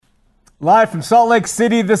Live from Salt Lake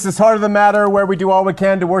City, this is Heart of the Matter, where we do all we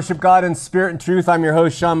can to worship God in spirit and truth. I'm your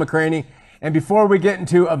host, Sean McCraney. And before we get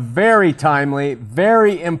into a very timely,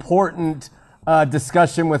 very important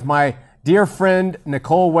discussion with my dear friend,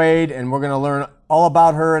 Nicole Wade, and we're going to learn all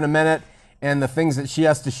about her in a minute and the things that she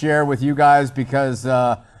has to share with you guys, because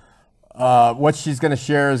what she's going to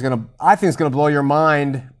share is I think it's going to blow your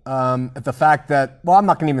mind at the fact that, well, I'm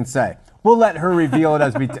not going to even say. We'll let her reveal it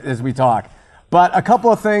as we talk. But a couple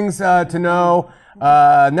of things to know.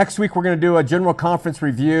 Next week, we're going to do a general conference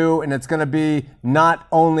review, and it's going to be not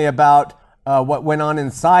only about what went on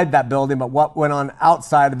inside that building, but what went on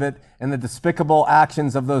outside of it and the despicable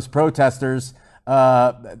actions of those protesters,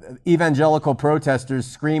 evangelical protesters,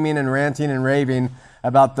 screaming and ranting and raving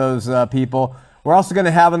about those people. We're also going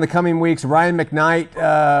to have in the coming weeks Ryan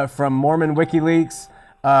McKnight from Mormon WikiLeaks,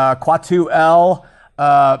 Quatu L.,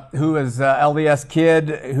 who is LDS Kid,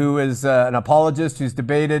 who is an apologist who's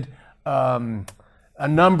debated a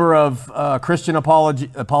number of Christian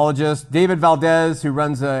apologists. David Valdez, who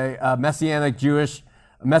runs a Messianic Jewish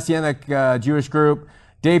group.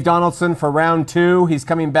 Dave Donaldson for round 2. He's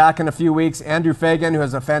coming back in a few weeks. Andrew Fagan, who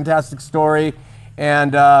has a fantastic story.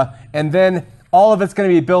 And then all of it's going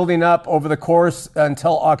to be building up over the course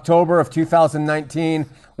until October of 2019,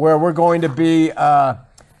 where we're going to be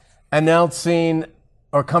announcing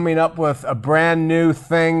or coming up with a brand new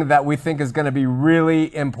thing that we think is going to be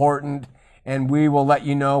really important, and we will let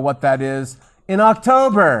you know what that is in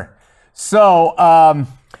October. So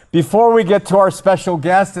before we get to our special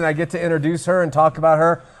guest and I get to introduce her and talk about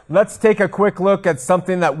her, let's take a quick look at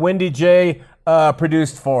something that Wendy J.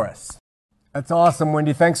 produced for us. That's awesome,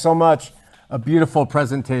 Wendy. Thanks so much. A beautiful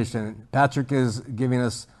presentation. Patrick is giving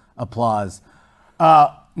us applause.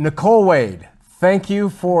 Nicole Wade, thank you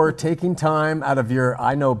for taking time out of your,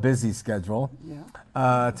 I know, busy schedule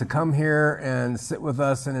to come here and sit with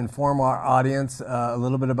us and inform our audience a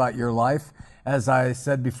little bit about your life. As I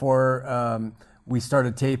said before we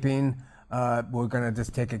started taping, we're going to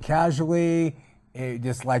just take it casually. I'd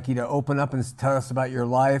just like you to open up and tell us about your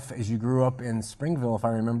life as you grew up in Springville, if I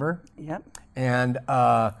remember. Yep. And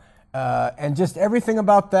just everything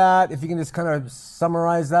about that, if you can just kind of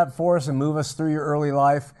summarize that for us and move us through your early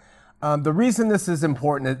life. The reason this is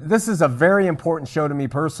important, this is a very important show to me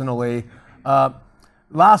personally.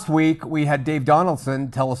 Last week, we had Dave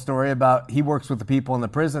Donaldson tell a story about, he works with the people in the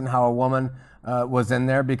prison, how a woman was in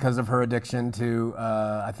there because of her addiction to,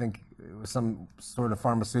 I think, it was some sort of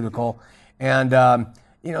pharmaceutical. And,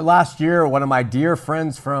 last year, one of my dear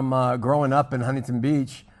friends from growing up in Huntington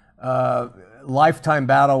Beach, lifetime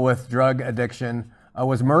battle with drug addiction,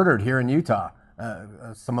 was murdered here in Utah.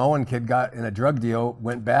 A Samoan kid got in a drug deal,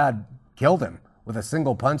 went bad, killed him with a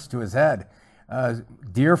single punch to his head.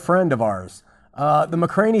 Dear friend of ours. The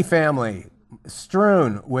McCraney family,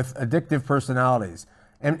 strewn with addictive personalities.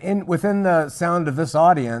 And within the sound of this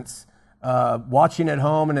audience, watching at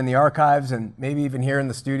home and in the archives and maybe even here in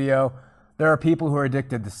the studio, there are people who are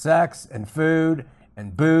addicted to sex and food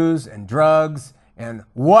and booze and drugs and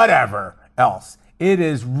whatever else. It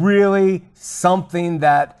is really something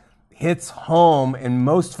that hits home in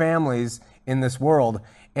most families in this world.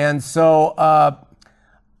 And so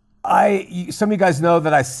some of you guys know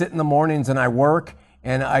that I sit in the mornings and I work,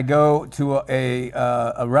 and I go to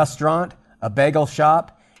a restaurant, a bagel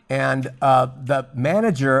shop, and the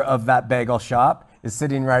manager of that bagel shop is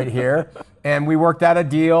sitting right here, and we worked out a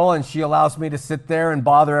deal, and she allows me to sit there and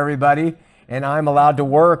bother everybody, and I'm allowed to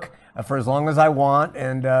work for as long as I want,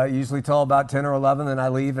 and usually till about 10 or 11, then I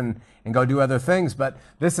leave and go do other things. But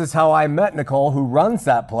this is how I met Nicole, who runs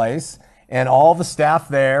that place, and all the staff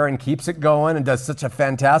there, and keeps it going and does such a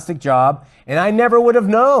fantastic job. And I never would have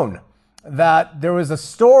known that there was a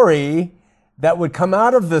story that would come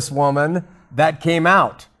out of this woman that came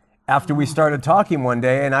out after we started talking one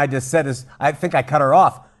day. And I just said, I think I cut her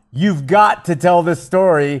off, "You've got to tell this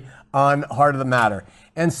story on Heart of the Matter."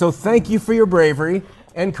 And so thank you for your bravery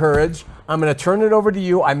and courage. I'm going to turn it over to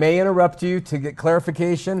you. I may interrupt you to get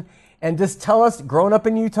clarification. And just tell us, growing up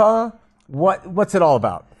in Utah, what's it all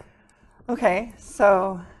about? Okay,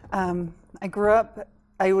 so I grew up,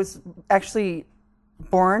 I was actually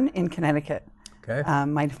born in Connecticut. Okay.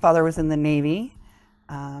 My father was in the Navy,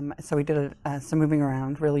 so we did some moving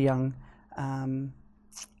around really young.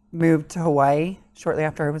 Moved to Hawaii shortly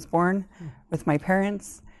after I was born with my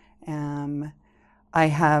parents. I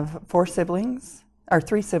have 3 siblings,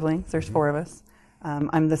 there's 4 of us.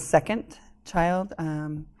 I'm the second child,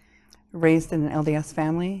 raised in an LDS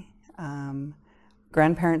family.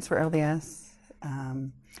 Grandparents were LDS.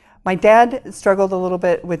 My dad struggled a little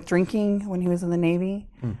bit with drinking when he was in the Navy,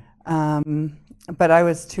 but I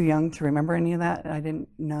was too young to remember any of that. I didn't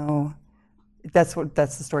know that's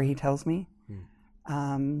the story he tells me.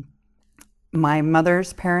 My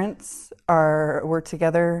mother's parents were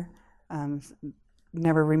together,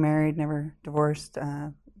 never remarried, never divorced,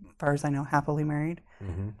 as far as I know, happily married.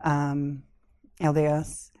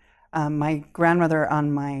 LDS. My grandmother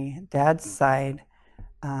on my dad's side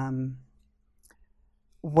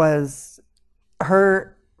was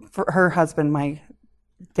her husband, my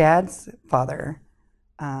dad's father,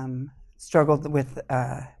 struggled with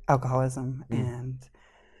alcoholism and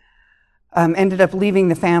ended up leaving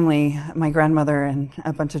the family, my grandmother and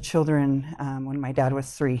a bunch of children, when my dad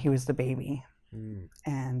was 3. He was the baby.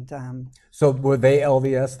 And so were they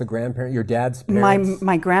LDS, the grandparent, your dad's parents?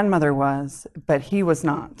 my grandmother was, but he was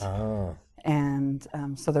not. Oh. And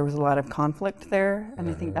so there was a lot of conflict there, and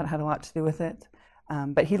I think that had a lot to do with it.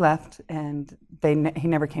 But he left, and he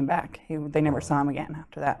never came back. They never saw him again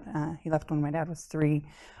after that. He left when my dad was 3.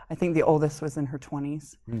 I think the oldest was in her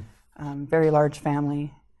 20s. Very large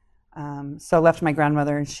family. So I left my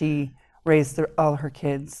grandmother, and she raised all her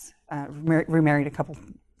kids, remarried a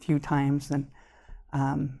few times, and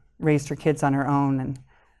raised her kids on her own, and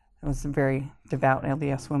was a very devout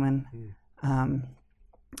LDS woman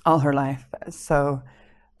all her life. So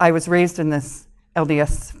I was raised in this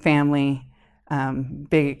LDS family,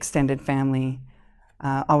 big extended family,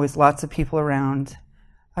 always lots of people around.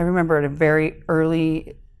 I remember at a very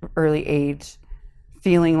early age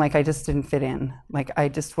feeling like I just didn't fit in. Like I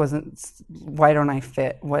just wasn't, why don't I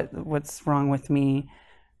fit? What's wrong with me?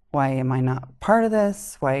 Why am I not part of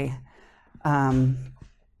this? Why? And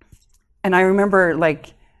I remember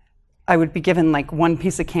like I would be given like one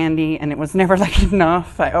piece of candy and it was never like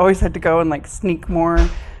enough. I always had to go and like sneak more,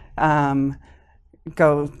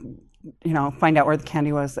 go, find out where the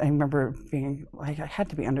candy was. I remember being like, I had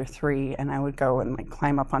to be under 3, and I would go and like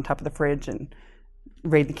climb up on top of the fridge and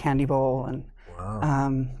raid the candy bowl. And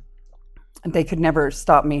wow. They could never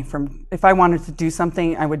stop me from, if I wanted to do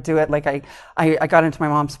something, I would do it. Like I got into my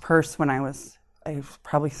mom's purse when I was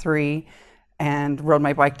probably 3 and rode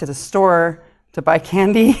my bike to the store to buy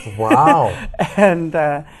candy. Wow.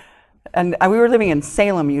 And we were living in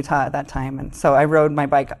Salem, Utah at that time. And so I rode my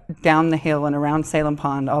bike down the hill and around Salem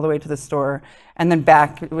Pond all the way to the store, and then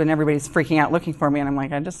back when everybody's freaking out looking for me. And I'm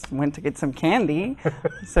like, I just went to get some candy.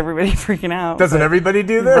 So everybody freaking out. Doesn't everybody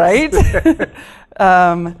do this? Right?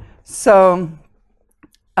 So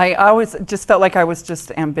I always just felt like I was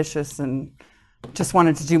just ambitious and just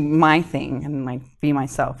wanted to do my thing and like be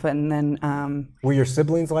myself. And then were your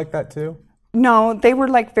siblings like that too? No, they were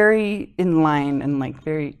like very in line and like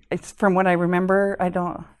very, it's from what I remember. I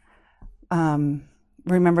don't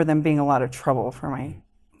remember them being a lot of trouble for my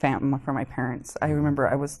for my parents. I remember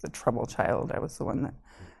I was the trouble child. I was the one that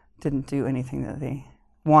didn't do anything that they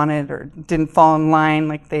wanted or didn't fall in line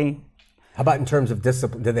like they. How about in terms of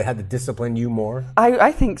discipline? Did they have to discipline you more?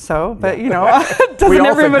 I think so, but doesn't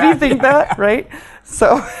everybody think that, right?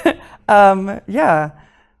 So, yeah,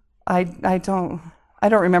 I don't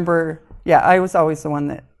remember. Yeah, I was always the one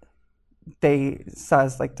that they saw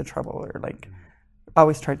as like the trouble, or like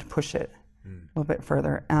always tried to push it a little bit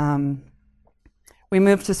further. We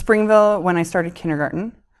moved to Springville when I started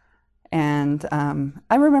kindergarten, and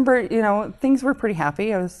I remember, things were pretty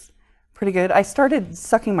happy. I was pretty good. I started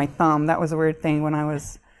sucking my thumb. That was a weird thing when I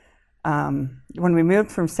was, when we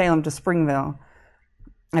moved from Salem to Springville,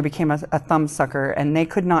 I became a thumb sucker, and they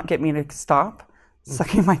could not get me to stop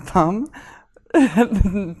sucking my thumb.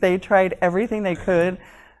 They tried everything they could,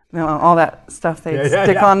 all that stuff they'd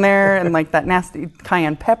stick on there, and like that nasty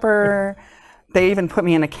cayenne pepper. They even put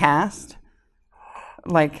me in a cast,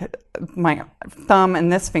 like my thumb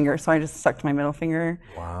and this finger. So I just sucked my middle finger.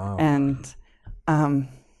 Wow. And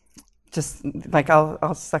just like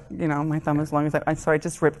I'll suck, my thumb as long as so I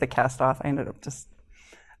just ripped the cast off. I ended up just,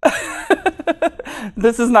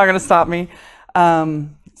 this is not going to stop me.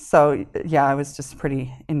 So yeah, I was just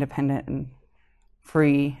pretty independent and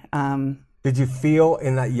free. Did you feel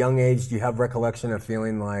in that young age, do you have recollection of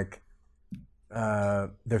feeling like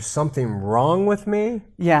there's something wrong with me?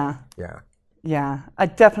 Yeah. Yeah. Yeah. I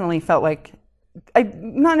definitely felt like,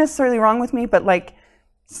 not necessarily wrong with me, but like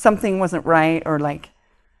something wasn't right, or like,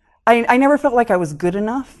 I never felt like I was good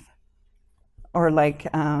enough, or like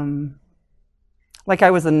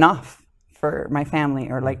I was enough for my family,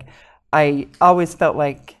 or like I always felt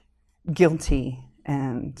like guilty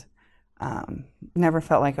and never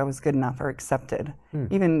felt like I was good enough or accepted,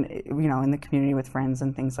 even, in the community with friends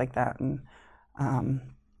and things like that. And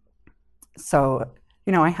so,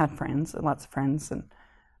 I had friends, lots of friends,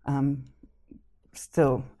 and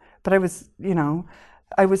still, but I was,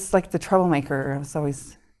 I was like the troublemaker. I was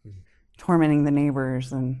always tormenting the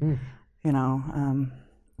neighbors, and,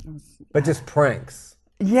 But just pranks.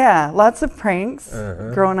 Yeah, lots of pranks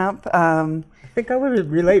growing up. I think I would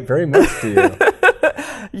relate very much to you.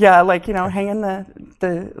 Yeah, like, hanging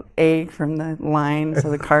the egg from the line so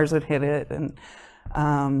the cars would hit it, and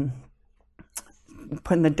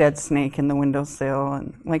putting the dead snake in the windowsill,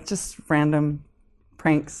 and like just random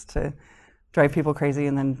pranks to drive people crazy,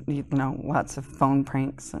 and then lots of phone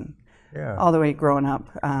pranks, and all the way growing up.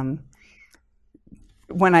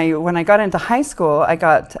 When I got into high school, I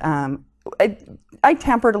got I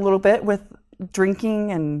tampered a little bit with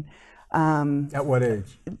drinking, and At what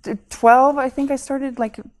age? 12, I think I started.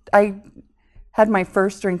 Like, I had my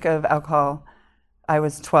first drink of alcohol. I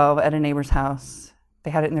was 12 at a neighbor's house.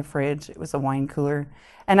 They had it in their fridge. It was a wine cooler,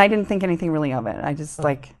 and I didn't think anything really of it. I just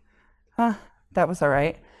that was all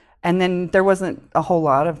right. And then there wasn't a whole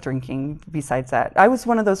lot of drinking besides that. I was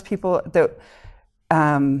one of those people that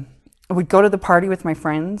would go to the party with my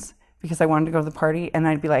friends because I wanted to go to the party, and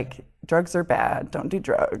I'd be like, drugs are bad. Don't do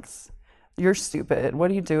drugs. You're stupid. What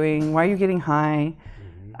are you doing? Why are you getting high?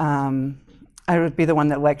 I would be the one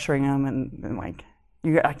that lecturing them, and like,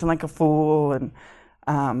 you're acting like a fool. And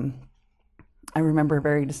I remember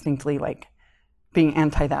very distinctly like being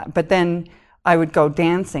anti that. But then I would go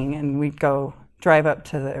dancing, and we'd go drive up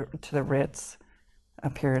to the Ritz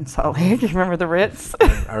up here in Salt Lake. You remember the Ritz?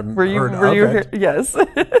 Were you here? Yes.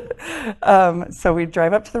 So we'd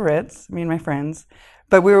drive up to the Ritz, me and my friends,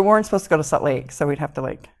 but we weren't supposed to go to Salt Lake, so we'd have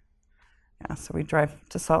to so we'd drive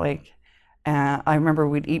to Salt Lake. I remember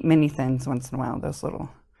we'd eat mini thins once in a while, those little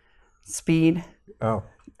speed. Oh.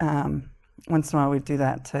 Once in a while we'd do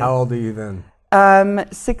that too. How old are you then?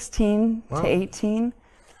 16 to 18.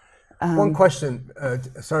 One question,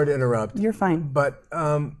 sorry to interrupt. You're fine. But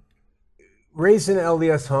raised in an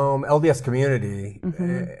LDS home, LDS community,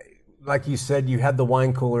 like you said, you had the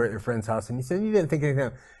wine cooler at your friend's house, and you said you didn't think anything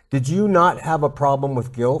of it. Did you not have a problem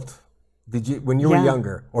with guilt? Did you, when you were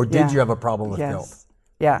younger, or did you have a problem with guilt?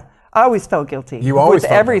 Yeah, I always felt guilty. You always with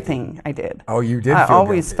felt everything guilty. I did. Oh, you did. I feel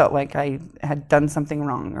always guilty. felt like I had done something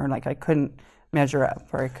wrong, or like I couldn't measure up,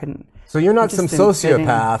 or I couldn't. So you're not some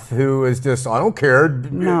sociopath who is just, I don't care.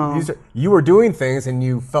 No. You were doing things and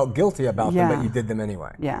you felt guilty about them, but you did them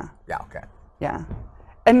anyway. Yeah. Yeah, okay. Yeah.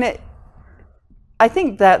 And I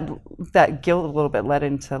think that guilt a little bit led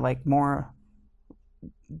into like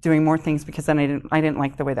doing more things, because then I didn't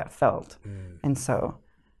like the way that felt. And so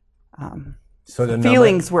the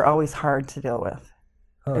feelings were always hard to deal with.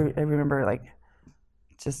 I remember like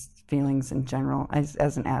just feelings in general.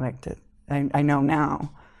 As an addict, I know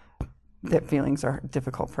now that feelings are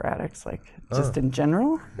difficult for addicts, like just in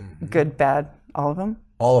general, good, bad, all of them.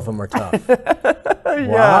 All of them are tough.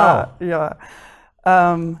 Wow. Yeah.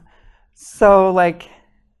 So like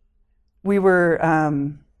we were,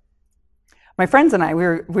 my friends and I, we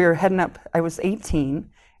were heading up. I was 18. And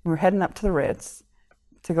we were heading up to the Ritz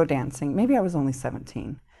to go dancing. Maybe I was only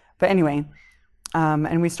 17, but anyway.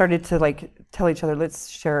 And we started to like tell each other, let's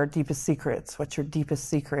share our deepest secrets. What's your deepest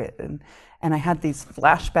secret? And I had these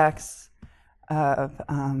flashbacks of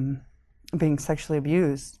being sexually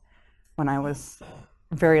abused when I was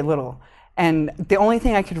very little. And the only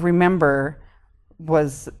thing I could remember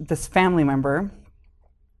was this family member,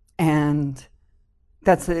 and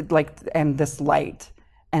that's it, like, and this light.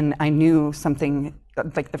 And I knew something,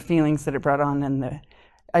 like the feelings that it brought on, and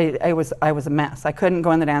I was a mess. I couldn't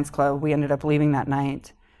go in the dance club. We ended up leaving that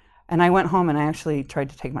night. And I went home and I actually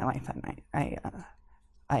tried to take my life that night.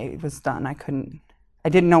 I was done. I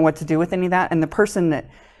didn't know what to do with any of that. And the person that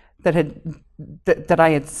I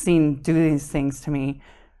had seen do these things to me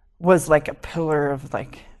was like a pillar of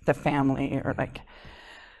like the family, or like,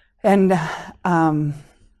 and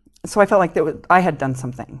so I felt like I had done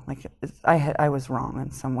something, like I was wrong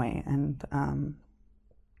in some way. And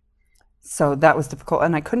so that was difficult.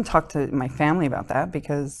 And I couldn't talk to my family about that,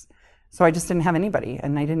 because so I just didn't have anybody,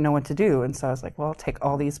 and I didn't know what to do. And so I was like, well, I'll take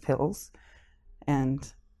all these pills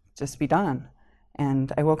and just be done.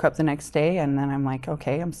 And I woke up the next day, and then I'm like,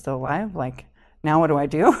 okay, I'm still alive. Like, now what do I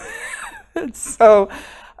do? So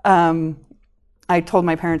I told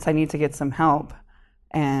my parents I need to get some help,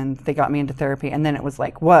 and they got me into therapy. And then it was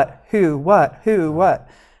like, what, who, what?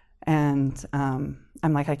 And I'm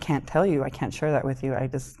like, I can't tell you. I can't share that with you. I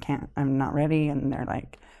just can't. I'm not ready. And they're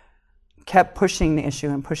like, kept pushing the issue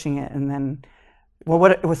and pushing it. And then, well,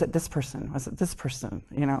 what was it? This person? Was it this person?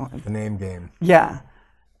 You know, the name game. Yeah.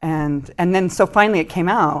 And then so finally it came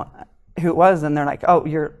out who it was, and they're like, oh,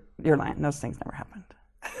 you're lying. Those things never happened.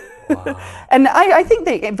 Wow. And I think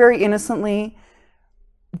they very innocently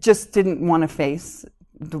just didn't want to face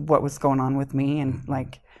what was going on with me, and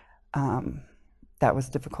like, that was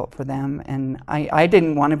difficult for them. And I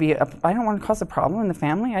didn't want to I don't want to cause a problem in the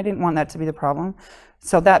family. I didn't want that to be the problem.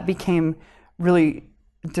 So that became really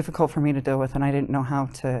difficult for me to deal with, and I didn't know how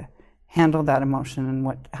to handle that emotion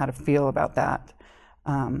and how to feel about that.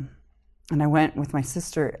 And I went with my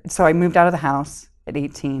sister. So I moved out of the house at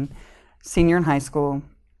 18, senior in high school.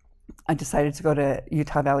 I decided to go to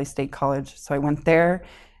Utah Valley State College. So I went there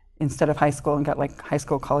instead of high school and got like high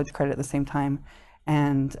school college credit at the same time.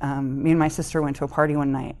 And me and my sister went to a party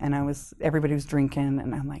one night, and everybody was drinking,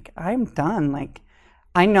 and I'm like, I'm done. Like,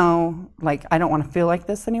 I know, like, I don't want to feel like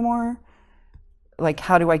this anymore. Like,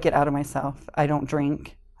 how do I get out of myself? I don't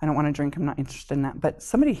drink. I don't want to drink. I'm not interested in that. But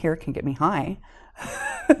somebody here can get me high.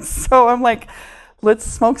 So I'm like, let's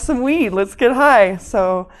smoke some weed. Let's get high.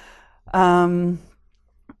 So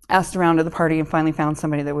asked around at the party and finally found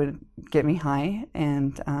somebody that would get me high.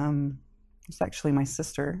 And it's actually my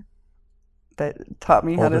sister that taught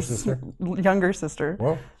me Older sister? Younger sister.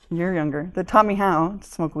 Well, You're younger. That taught me how to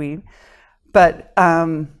smoke weed. But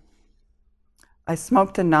I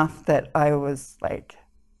smoked enough that I was like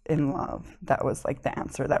in love. That was like the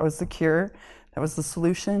answer. That was the cure. That was the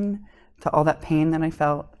solution to all that pain that I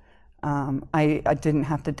felt. I didn't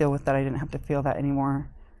have to deal with that. I didn't have to feel that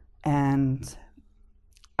anymore. And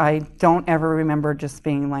I don't ever remember just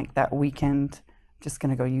being like that weekend, just going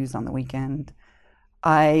to go use on the weekend.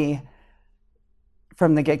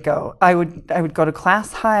 From the get-go, I would go to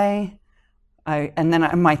class high. And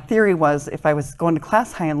then my theory was if I was going to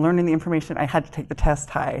class high and learning the information, I had to take the test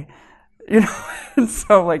high. You know, and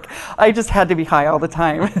so like I just had to be high all the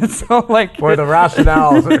time. So like, boy, the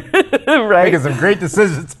rationales are right? making some great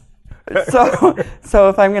decisions. So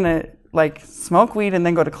if I'm gonna like smoke weed and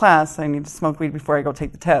then go to class, I need to smoke weed before I go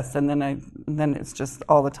take the test, and then it's just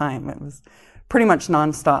all the time. It was pretty much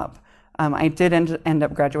nonstop. I did end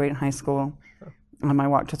up graduating high school. I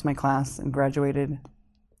walked with my class and graduated.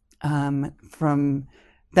 From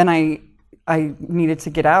then I needed to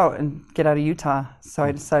get out of Utah, so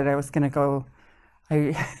I decided I was going to go.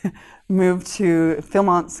 I moved to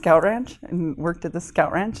Philmont Scout Ranch and worked at the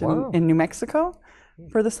Scout Ranch in New Mexico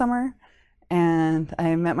for the summer, and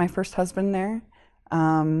I met my first husband there.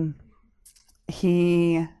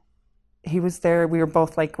 He was there. We were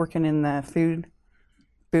both like working in the food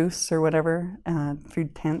booths or whatever,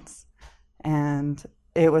 food tents, and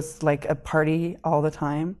it was like a party all the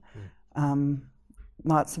time.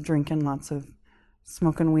 Lots of drinking, lots of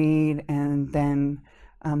smoking weed, and then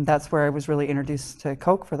that's where I was really introduced to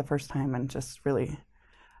coke for the first time, and just really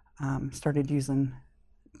started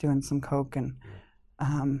doing some coke and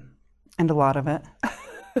a lot of it.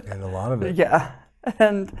 And a lot of it. Yeah,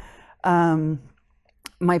 and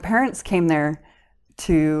my parents came there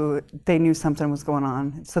they knew something was going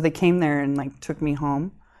on, so they came there and like took me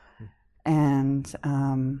home, and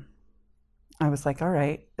I was like, all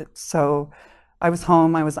right. So I was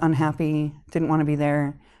home, I was unhappy, didn't want to be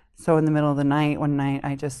there. So in the middle of the night, one night,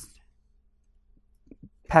 I just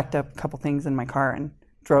packed up a couple things in my car and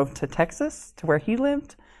drove to Texas, to where he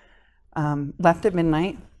lived, left at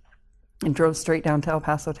midnight and drove straight down to El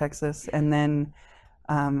Paso, Texas. And then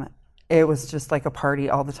it was just like a party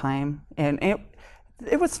all the time. And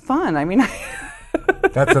it was fun. I mean,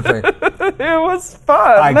 that's the thing. It was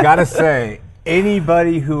fun. I gotta say,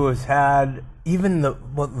 anybody who has had even the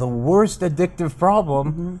worst addictive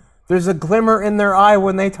problem, there's a glimmer in their eye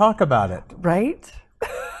when they talk about it. Right?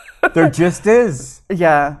 There just is.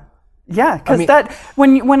 Yeah, because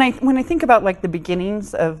when I think about like the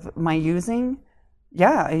beginnings of my using,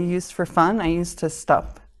 yeah, I used for fun. I used to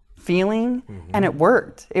stop feeling, and it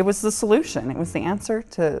worked. It was the solution. It was the answer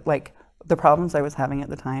to like the problems I was having at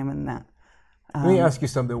the time, and that. Let me ask you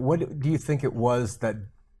something. What do you think it was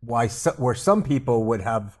where some people would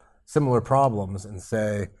have similar problems and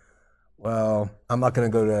say, well, I'm not going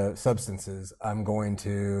to go to substances. I'm going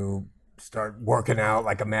to start working out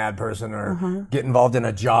like a mad person or get involved in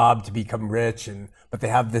a job to become rich, but they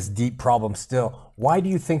have this deep problem still. Why do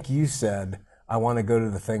you think you said, I want to go to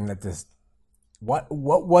the thing that just, what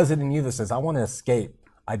was it in you that says, I want to escape?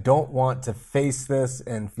 I don't want to face this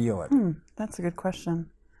and feel it. That's a good question.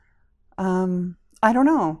 I don't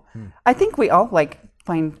know. I think we all like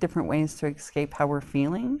find different ways to escape how we're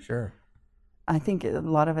feeling. Sure. I think a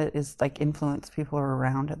lot of it is like influence people are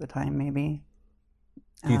around at the time, maybe.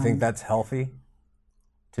 Do you think that's healthy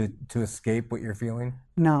to escape what you're feeling?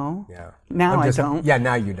 No. Yeah. Now I don't. Yeah,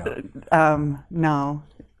 now you don't. No.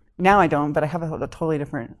 Now I don't, but I have a totally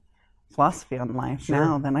different philosophy on life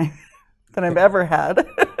now than I've ever had.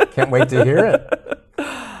 Can't wait to hear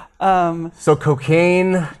it. So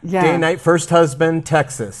cocaine, day and night, first husband,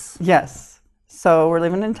 Texas. Yes. So we're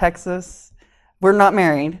living in Texas. We're not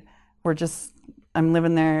married. We're just I'm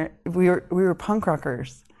living there. We were punk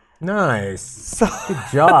rockers. Nice. So good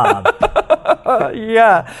job.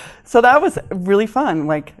 yeah. So that was really fun.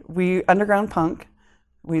 Like we underground punk.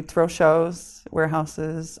 We'd throw shows,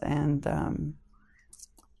 warehouses, and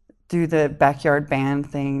do the backyard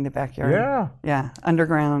band thing. The backyard. Yeah.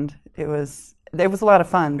 Underground. It was a lot of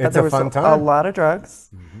fun. But there was a lot of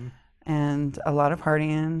drugs and a lot of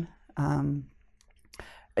partying.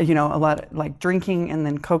 You know, a lot of like drinking and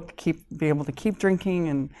then coke to be able to keep drinking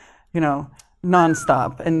and, you know,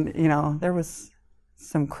 nonstop. And, you know, there was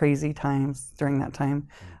some crazy times during that time.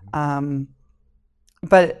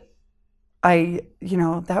 But you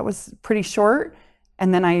know, that was pretty short.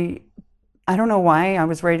 And then I don't know why I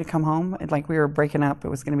was ready to come home. Like we were breaking up, it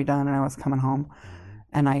was going to be done and I was coming home.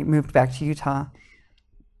 And I moved back to Utah.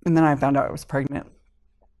 And then I found out I was pregnant.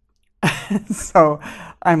 So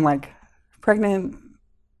I'm like pregnant,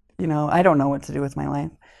 you know, I don't know what to do with my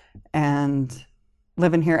life and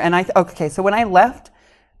living here. And so when I left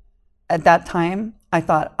at that time, I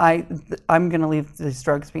thought I'm going to leave these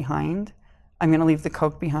drugs behind. I'm going to leave the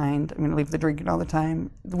coke behind. I'm going to leave the drinking all the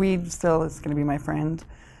time. Weed still is going to be my friend.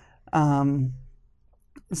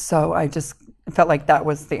 So I just felt like that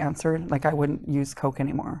was the answer. Like I wouldn't use coke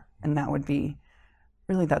anymore. And that would be,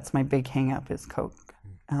 really that's my big hang up is coke.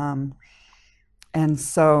 And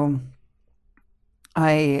so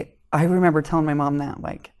I remember telling my mom that,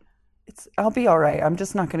 like, I'll be all right. I'm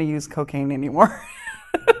just not going to use cocaine anymore.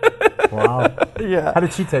 Wow. Yeah. How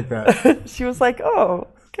did she take that? She was like, oh,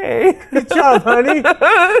 okay. Good job, honey.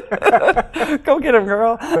 Go get him,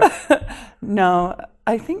 girl. No,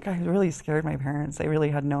 I think I really scared my parents. They really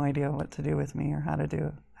had no idea what to do with me or how to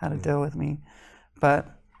deal with me. But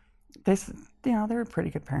they, you know, they were pretty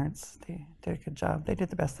good parents. They did a good job. They did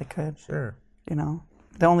the best they could. Sure. You know,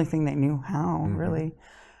 the only thing they knew how, really.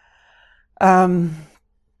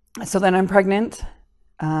 So then I'm pregnant.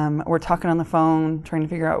 We're talking on the phone, trying to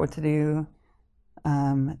figure out what to do.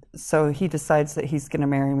 So he decides that he's going to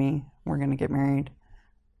marry me. We're going to get married.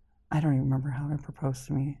 I don't even remember how he proposed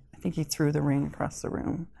to me. I think he threw the ring across the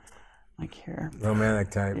room, like here.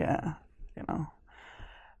 Romantic type. Yeah, you know.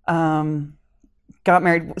 Got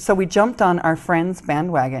married. So we jumped on our friend's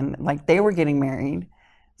bandwagon. Like they were getting married.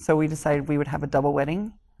 So we decided we would have a double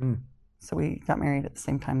wedding. So we got married at the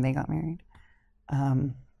same time they got married.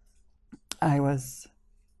 I was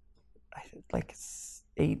like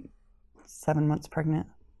 7 months pregnant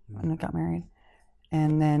when I got married.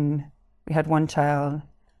 And then we had one child,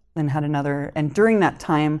 then had another. And during that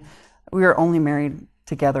time, we were only married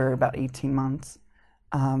together about 18 months.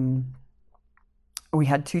 We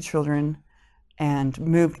had 2 children and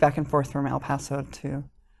moved back and forth from El Paso to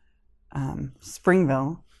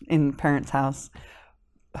Springville in parents' house,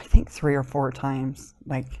 I think 3 or 4 times,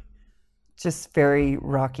 like just very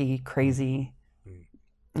rocky, crazy,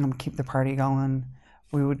 keep the party going.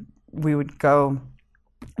 We would go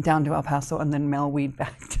down to El Paso and then mail weed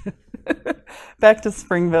back to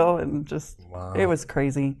Springville, and just It was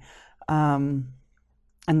crazy. And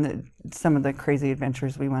some of the crazy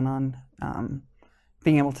adventures we went on,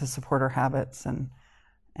 being able to support our habits and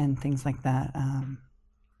things like that.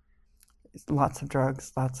 Lots of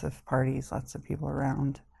drugs, lots of parties, lots of people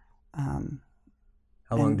around.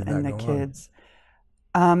 How long did that go on? And the kids.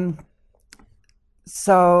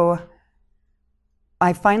 So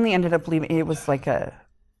I finally ended up leaving. It was like a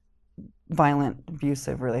violent,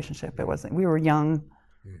 abusive relationship. It wasn't. We were young.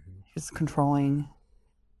 He was controlling,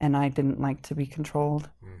 and I didn't like to be controlled.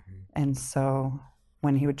 And so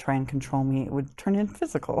when he would try and control me, it would turn into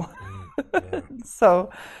physical. Yeah.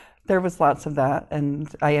 So there was lots of that,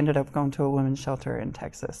 and I ended up going to a women's shelter in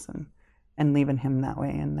Texas and leaving him that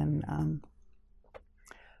way, and then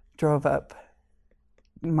drove up.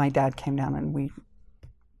 My dad came down, and we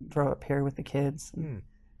drove up here with the kids,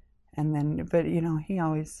 and then, but you know, he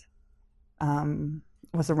always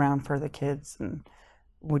was around for the kids and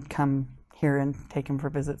would come here and take him for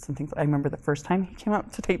visits and things. I remember the first time he came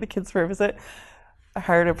out to take the kids for a visit, I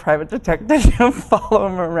hired a private detective to follow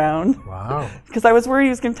him around. Wow. Because I was worried he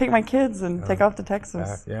was going to take my kids and take off to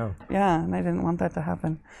Texas. Yeah, and I didn't want that to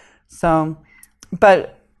happen. So,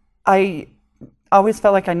 but I always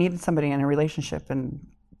felt like I needed somebody in a relationship and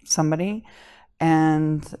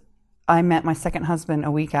I met my second husband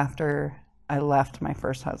a week after I left my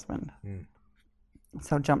first husband.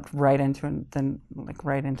 So jumped right into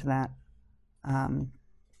that.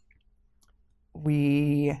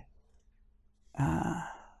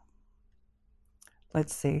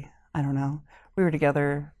 Let's see, I don't know. We were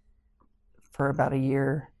together for about a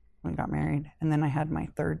year when we got married. And then I had my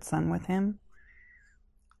third son with him,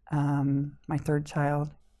 my third child.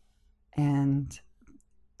 And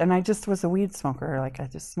and I just was a weed smoker. Like I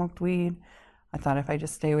just smoked weed. I thought if I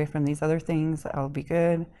just stay away from these other things, I'll be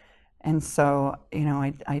good. And so, you know,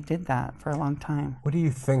 I did that for a long time. What do you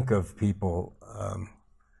think of people?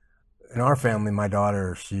 In our family, my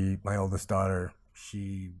oldest daughter,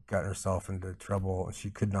 she got herself into trouble. She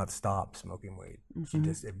could not stop smoking weed.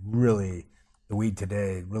 The weed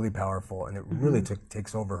today, really powerful, and it really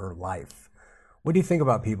takes over her life. What do you think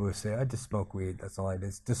about people who say, I just smoke weed, that's all I do,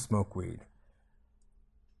 just smoke weed?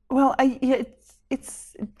 Well, it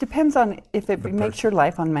depends on if it makes your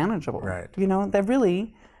life unmanageable. Right. You know,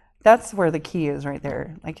 that's where the key is right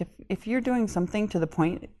there. Like if you're doing something to the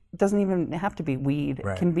point, it doesn't even have to be weed.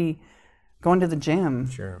 Right. It can be going to the gym.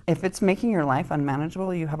 Sure. If it's making your life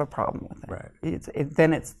unmanageable, you have a problem with it. Right.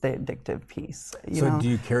 Then it's the addictive piece. You know? Do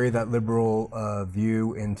you carry that liberal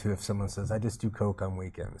view into if someone says, I just do coke on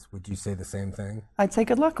weekends? Would you say the same thing? I'd say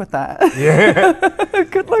good luck with that. Yeah.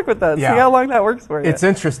 Good luck with that. Yeah. See how long that works for you. It's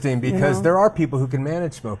interesting because there are people who can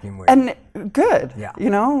manage smoking weed. And good. Yeah. You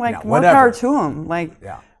know, like Yeah, more whatever. power to them. Like,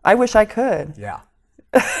 Yeah. I wish I could. Yeah.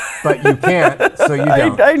 But you can't, so you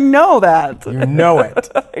don't. I know that. You know it.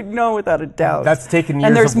 I know without a doubt. That's taken years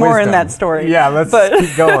and there's of more in wisdom. that story. Yeah, let's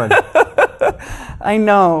keep going. I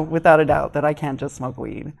know without a doubt that I can't just smoke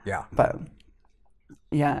weed. Yeah. But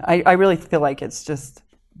yeah, I really feel like it's just,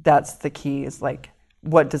 that's the key, is like,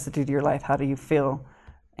 what does it do to your life? How do you feel?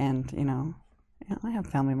 And, you know, I have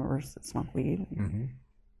family members that smoke weed.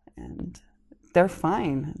 And they're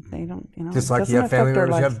fine. They don't, you know. Just like you have family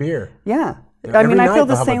members who have beer. Yeah. Yeah, I mean, I feel they'll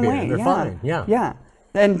the have a same beer. way. They're fine. Yeah. Yeah.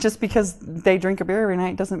 And just because they drink a beer every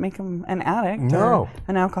night doesn't make them an addict No. or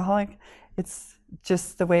an alcoholic. It's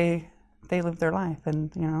just the way they live their life,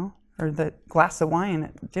 and, you know, or the glass of wine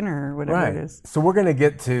at dinner or whatever it is. So we're going to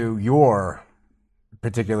get to your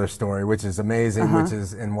particular story, which is amazing, which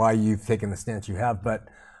is and why you've taken the stance you have. But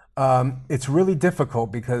it's really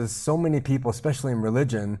difficult because so many people, especially in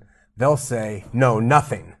religion, they'll say, no,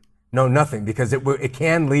 nothing, because it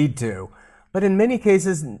can lead to. But in many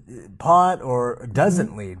cases, pot or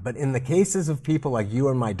doesn't lead. But in the cases of people like you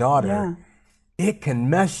and my daughter, it can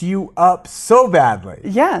mess you up so badly.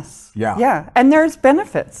 Yes. Yeah. Yeah. And there's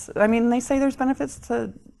benefits. I mean, they say there's benefits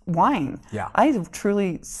to wine. Yeah. I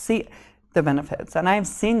truly see the benefits, and I've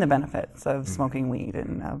seen the benefits of smoking weed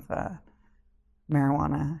and of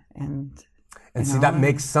marijuana and see, that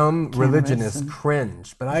makes some religionists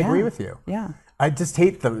cringe, but I agree with you. Yeah. I just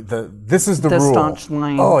hate this is the rule. Staunch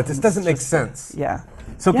line. Oh, it just doesn't make sense. Yeah.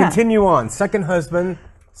 So continue on. Second husband,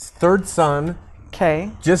 third son,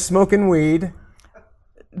 Okay. just smoking weed.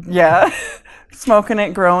 Yeah. Smoking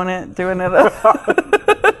it, growing it, doing it.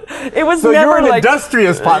 It was So never you're an like,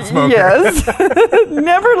 industrious pot smoker. Yes.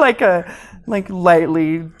 Never like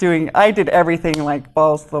lightly doing. I did everything like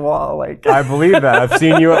balls to the wall. Like, I believe that. I've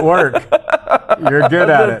seen you at work. You're good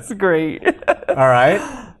at it. that's great. All right.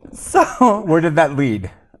 So Where did that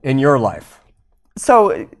lead in your life?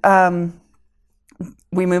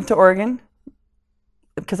 We moved to Oregon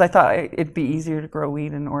because I thought it'd be easier to grow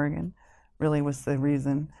weed in Oregon. Really was the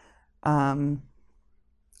reason. And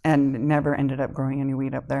never ended up growing any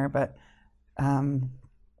weed up there, but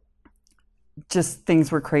just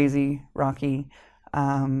things were crazy, rocky.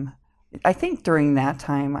 I think during that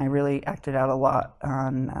time I really acted out a lot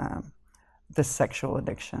on the sexual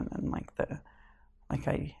addiction and I don't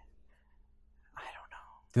know.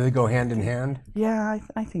 Do they go hand in hand? Yeah,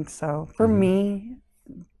 I think so. For me,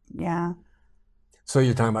 yeah. So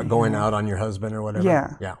you're talking about going out on your husband or whatever?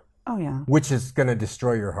 Yeah. Yeah. Oh, yeah. Which is going to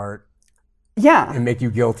destroy your heart Yeah. and make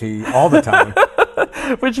you guilty all the time.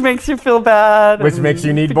 Which makes you feel bad. Which makes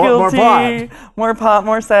you need more pot. More pot,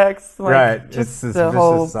 more sex. Like, Right. Just It's this the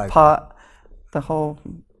whole vicious cycle. pot, the whole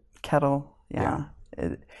kettle. Yeah.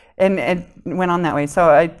 And it went on that way.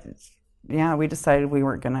 So we decided we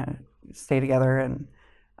weren't going to stay together. And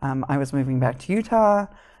I was moving back to Utah,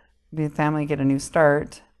 the family get a new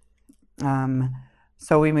start.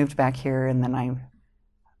 So we moved back here, and then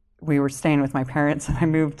we were staying with my parents, and I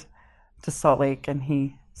moved to Salt Lake, and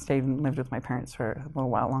he stayed and lived with my parents for a little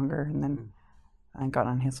while longer, and then I got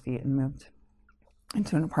on his feet and moved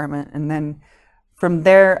into an apartment. And then from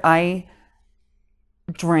there, I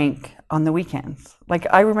drank on the weekends. Like,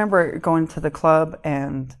 I remember going to the club,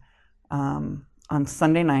 and on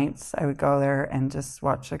Sunday nights, I would go there and just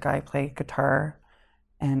watch a guy play guitar,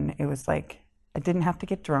 and it was like, I didn't have to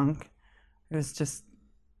get drunk.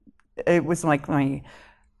 It was like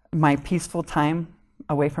my peaceful time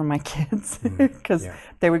away from my kids, because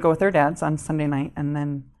they would go with their dads on Sunday night, and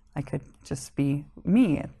then I could just be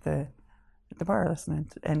me at the bar listening,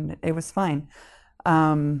 and it was fine.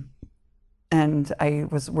 And I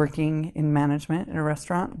was working in management at a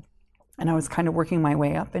restaurant, I was kind of working my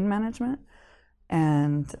way up in management,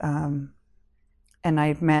 and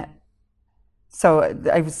I met. So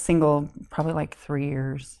I was single probably like 3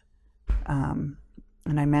 years, and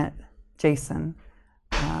I met Jason,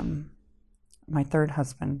 my third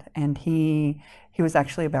husband, and he was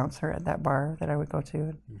actually a bouncer at that bar that I would go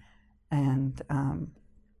to, and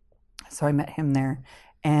so I met him there,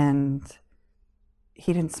 and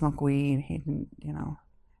he didn't smoke weed. He didn't,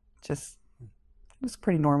 just he was a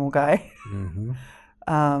pretty normal guy. Mm-hmm.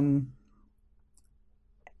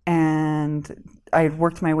 And I had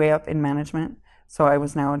worked my way up in management, so I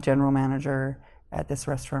was now a general manager at this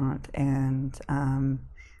restaurant, and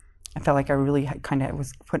I felt like I really kind of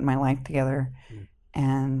was putting my life together.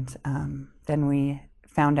 And then we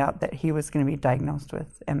found out that he was going to be diagnosed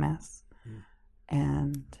with MS,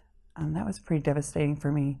 and that was pretty devastating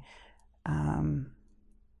for me.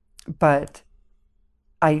 But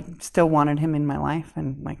I still wanted him in my life,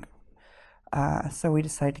 and so we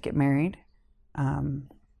decided to get married.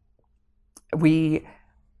 We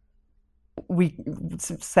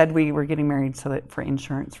said we were getting married so that for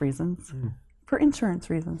insurance reasons. For insurance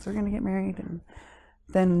reasons, we're going to get married, and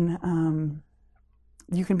then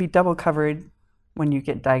you can be double covered when you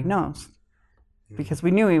get diagnosed, because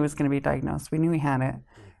we knew he was going to be diagnosed. We knew he had it,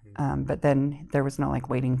 but then there was no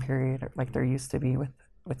waiting period like there used to be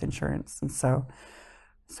with insurance, and so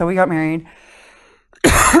we got married.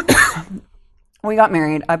 I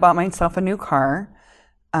bought myself a new car.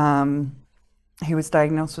 He was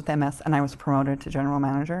diagnosed with MS, and I was promoted to general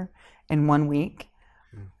manager in 1 week.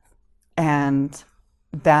 And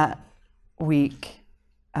that week,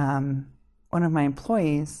 one of my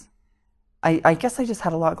employees, I guess I just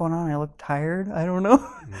had a lot going on. I looked tired. I don't know.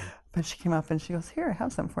 But she came up and she goes, "Here, I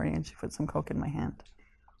have some for you." And she put some Coke in my hand.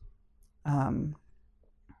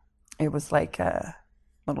 It was like a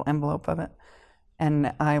little envelope of it.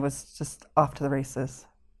 And I was just off to the races.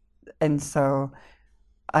 And so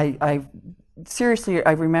I seriously,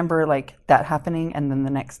 I remember that happening, and then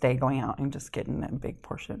the next day going out and just getting a big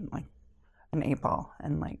portion, an 8-ball,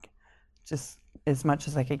 and just as much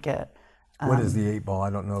as I could get. What is the 8-ball? I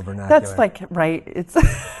don't know vernacular. That's right. It's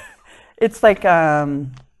it's about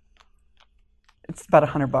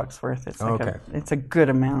 $100 worth. It's okay. It's a good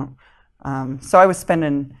amount. So I was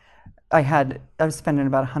spending about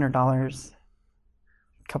 $100, a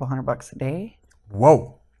couple $100 a day.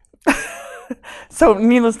 Whoa. So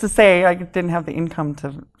needless to say, I didn't have the income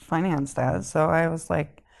to finance that. So I was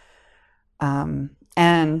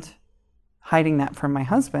and hiding that from my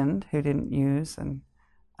husband, who didn't use, and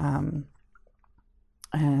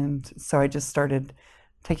so I just started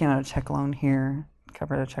taking out a check loan here,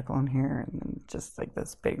 cover the check loan here, and then just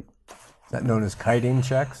this big. Is that known as kiting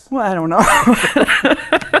checks? Well, I don't know.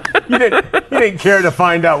 You didn't care to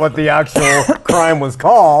find out what the actual crime was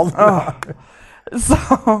called. Oh.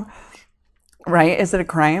 So, right? Is it a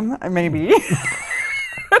crime? Maybe.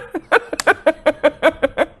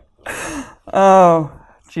 Oh,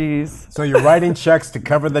 geez. So you're writing checks to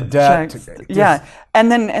cover the debt. Yeah, and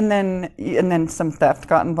then some theft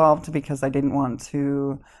got involved because I didn't want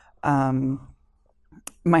to.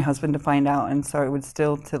 My husband to find out, and so I would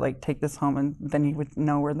still take this home, and then he would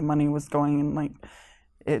know where the money was going, and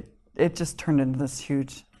it just turned into this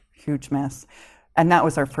huge mess, and that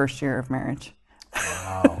was our first year of marriage.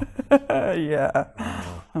 Wow. Yeah,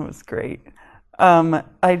 wow. That was great. I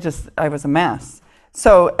was a mess.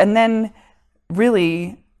 So, and then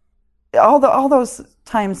really all those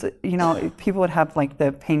times, people would have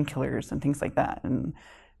the painkillers and things like that, and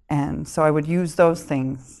so I would use those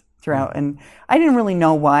things throughout, and I didn't really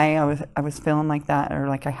know why I was feeling like that, or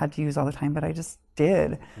I had to use all the time, but I just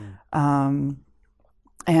did.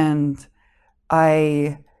 And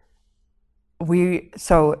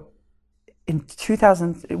in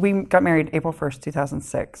 2000, we got married April 1st,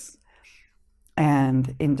 2006,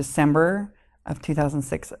 and in December of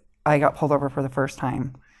 2006, I got pulled over for the first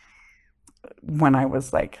time when I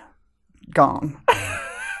was gone.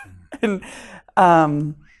 And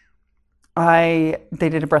they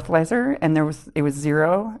did a breathalyzer, and it was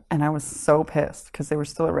 0, and I was so pissed because they were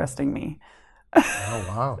still arresting me. Oh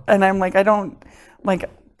wow. And I'm I don't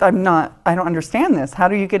understand this. How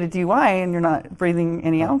do you get a DUI and you're not breathing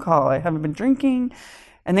any alcohol? I haven't been drinking.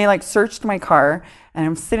 And they searched my car, and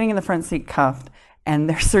I'm sitting in the front seat cuffed, and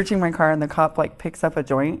they're searching my car, and the cop picks up a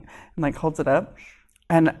joint and holds it up.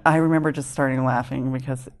 And I remember just starting laughing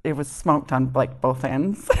because it was smoked on both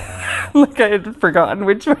ends. I had forgotten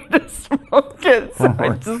which way to smoke it, so I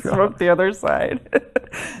just smoked the other side.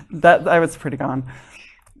 That I was pretty gone.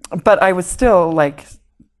 But I was still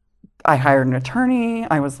I hired an attorney.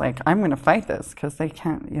 I was I'm going to fight this because they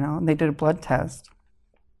can't, they did a blood test.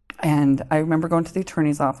 And I remember going to the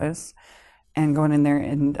attorney's office and going in there,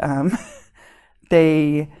 and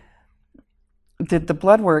they did the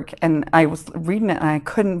blood work, and I was reading it, and I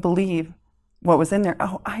couldn't believe what was in there.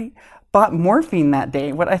 Oh, I bought morphine that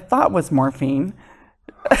day, what I thought was morphine.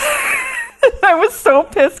 I was so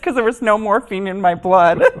pissed because there was no morphine in my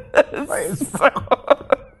blood. Were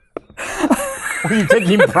you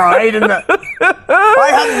taking pride in that? I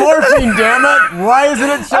had morphine, damn it! Why isn't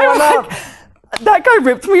it showing up? That guy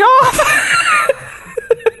ripped me off.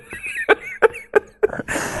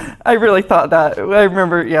 I really thought that. I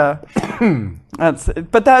remember, yeah.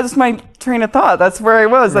 But that was my train of thought. That's where I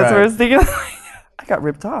was. That's where I was thinking. I got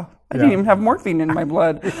ripped off. I didn't even have morphine in my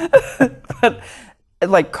blood. But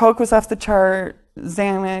like Coke was off the chart,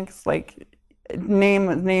 Xanax, like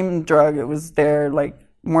name drug, it was there. Like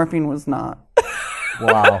morphine was not.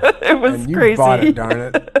 Wow. It was and you crazy. Bought it, darn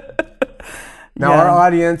it. Now our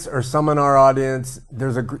audience, or some in our audience,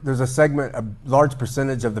 there's a segment, a large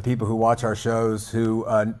percentage of the people who watch our shows who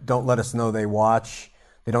don't let us know they watch.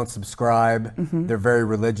 They don't subscribe. Mm-hmm. They're very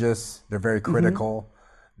religious. They're very critical. Mm-hmm.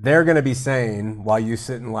 They're going to be saying, while you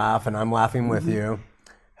sit and laugh, and I'm laughing with you,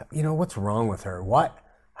 you know, what's wrong with her? What?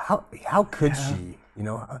 How could she? You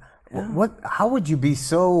know, what? How would you be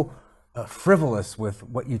so frivolous with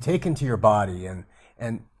what you take into your body?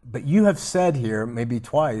 But you have said here, maybe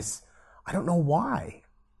twice, I don't know why.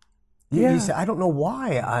 You say, I don't know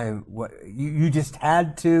why you just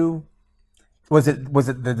had to. Was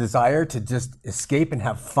it the desire to just escape and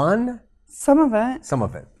have fun? Some of it. Some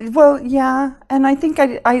of it. Well, yeah, and I think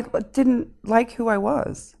I didn't like who I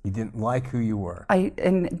was. You didn't like who you were. I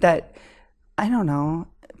don't know.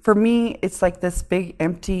 For me, it's like this big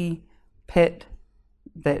empty pit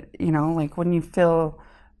that, you know, like when you feel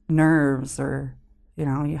nerves, or, you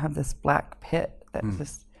know, you have this black pit that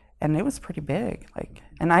just, and it was pretty big, like,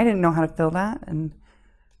 and I didn't know how to fill that. And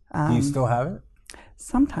do you still have it?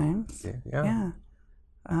 Sometimes. Yeah.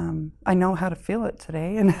 I know how to feel it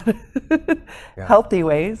today in healthy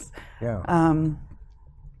ways. Yeah.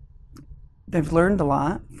 I've learned a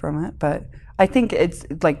lot from it, but I think it's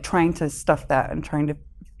like trying to stuff that and trying to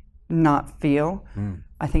not feel,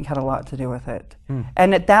 I think had a lot to do with it.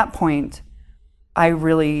 And at that point, I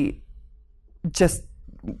really just,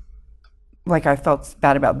 like, I felt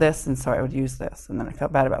bad about this, and so I would use this. And then I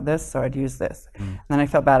felt bad about this, so I'd use this. And then I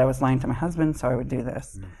felt bad I was lying to my husband, so I would do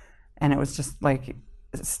this. And it was just like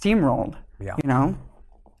steamrolled, you know?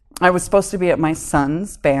 I was supposed to be at my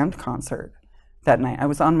son's band concert that night. I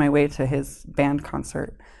was on my way to his band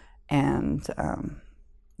concert, and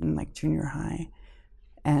in like junior high.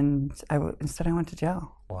 And instead I went to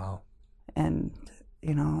jail. Wow. And,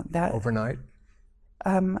 you know, that... Overnight?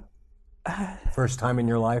 First time in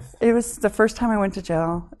your life? It was the first time I went to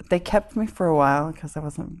jail. They kept me for a while because I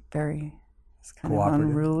wasn't it's kind of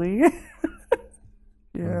unruly.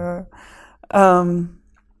 Yeah.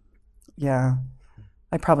 Yeah.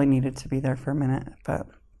 I probably needed to be there for a minute, but...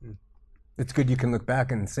 It's good you can look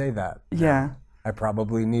back and say that. Yeah. I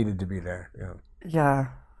probably needed to be there. Yeah.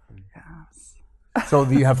 So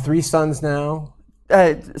do you have 3 sons now?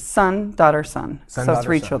 Son, daughter, son. Son, so daughter,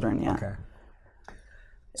 3 son. children, yeah. Okay.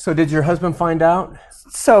 So did your husband find out?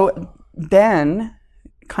 So then,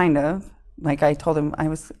 kind of, like I told him,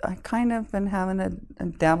 I kind of been having a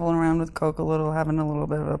dabbling around with coke a little, having a little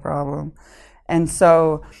bit of a problem. And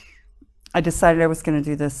so I decided I was going to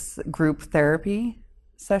do this group therapy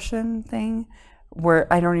session thing,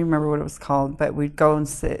 where I don't even remember what it was called, but we'd go and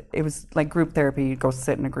sit. It was like group therapy. You'd go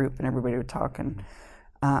sit in a group and everybody would talk. And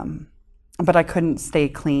but I couldn't stay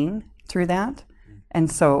clean through that. And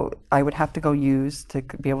so I would have to go use to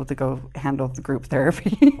be able to go handle the group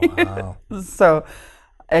therapy. Wow. So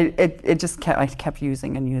I kept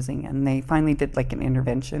using, and they finally did like an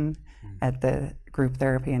intervention at the group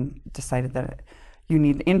therapy and decided that you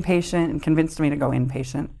need inpatient, and convinced me to go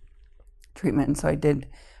inpatient treatment. And so I did.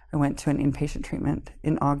 I went to an inpatient treatment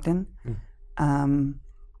in Ogden, and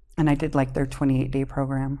I did like their 28-day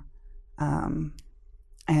program,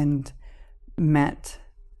 and met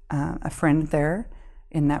a friend there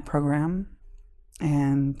in that program,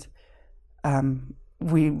 and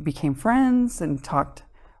we became friends and talked.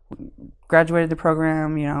 Graduated the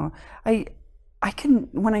program, you know. I can,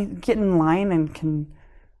 when I get in line and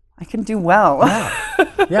I can do well.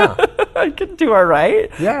 Yeah. I can do all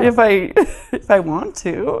right. Yeah. If I want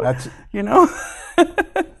to. That's, you know.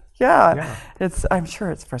 Yeah. I'm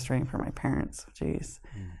sure it's frustrating for my parents. Jeez.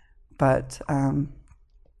 But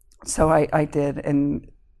so I did,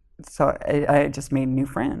 and so I just made new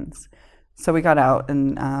friends. So we got out,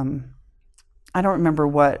 and I don't remember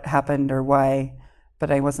what happened or why,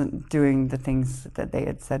 but I wasn't doing the things that they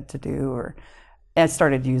had said to do, I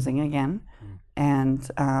started using again, and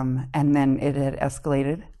then it had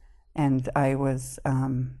escalated, and I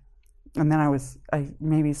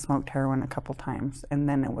maybe smoked heroin a couple times, and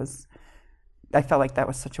then I felt like that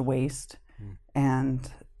was such a waste,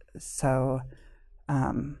 and so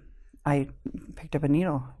I picked up a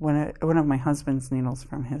needle, one of my husband's needles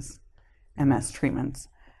from his MS treatments,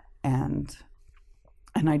 and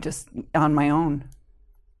I just on my own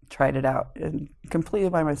tried it out, and completely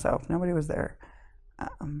by myself. Nobody was there,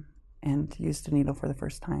 and used a needle for the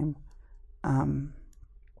first time.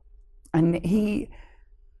 And he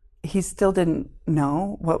still didn't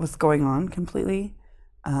know what was going on completely.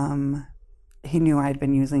 He knew I'd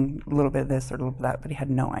been using a little bit of this or a little bit of that, but he had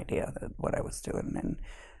no idea what I was doing and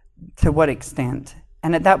to what extent.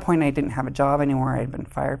 And at that point, I didn't have a job anymore. I had been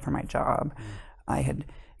fired from my job. I had,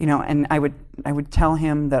 and I would tell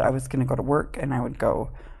him that I was going to go to work, and I would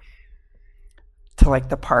go to like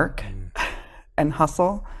the park and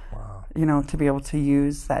hustle, to be able to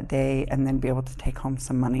use that day and then be able to take home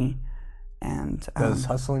some money. And does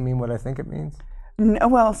hustling mean what I think it means? No,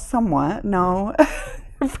 well, somewhat. No,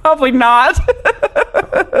 probably not.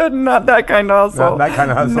 Not that kind of hustle. Not that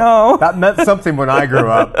kind of hustle. No, that meant something when I grew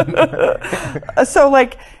up. So,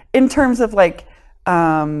 like, in terms of like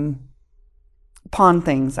pawn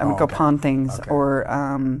things, I would go pawn things or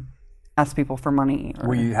ask people for money.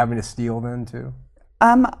 Were you having to steal then too?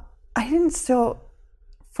 I didn't steal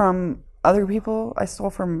from other people. I stole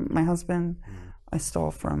from my husband. I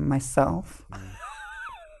stole from myself.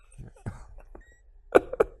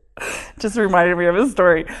 Just reminded me of a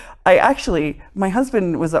story. My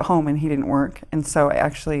husband was at home and he didn't work. And so I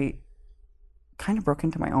actually kind of broke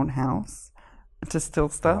into my own house to steal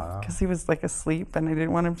stuff because he was like asleep and I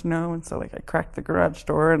didn't want him to know. And so like I cracked the garage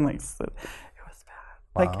door and like, it was bad.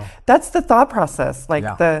 Wow. Like that's the thought process. Like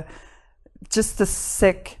I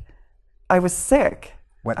was sick.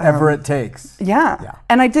 Whatever it takes. Yeah.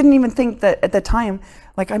 And I didn't even think that at the time,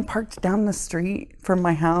 like I'm parked down the street from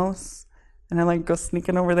my house and I like go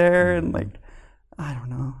sneaking over there and like, I don't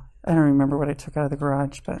know. I don't remember what I took out of the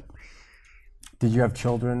garage, but. Did you have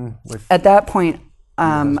children with? At that point,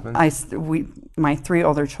 my 3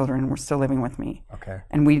 older children were still living with me. Okay.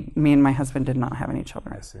 And me and my husband did not have any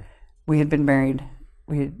children. I see. We had been married.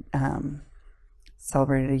 We had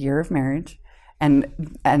celebrated a year of marriage. And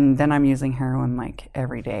then I'm using heroin like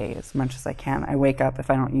every day as much as I can. I wake up, if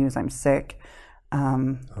I don't use, I'm sick.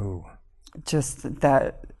 Just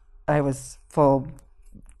that I was full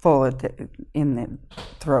in the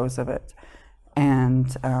throes of it.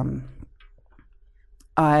 And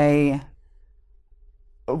I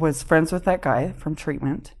was friends with that guy from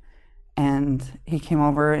treatment. And he came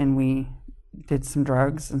over and we did some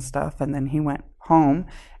drugs and stuff. And then he went home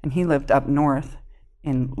and he lived up north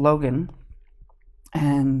in Logan.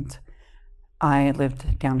 And I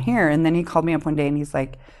lived down here, and then he called me up one day and he's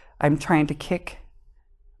like, I'm trying to kick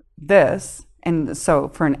this. And so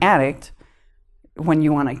for an addict, when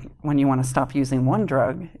you want to stop using one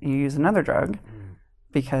drug, you use another drug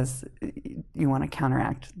because you want to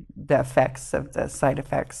counteract the effects of the side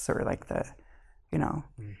effects or like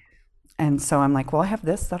And so I'm like, well, I have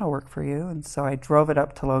this, that'll work for you. And so I drove it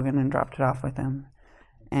up to Logan and dropped it off with him.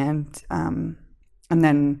 And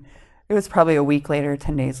then it was probably a week later,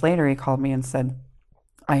 10 days later, he called me and said,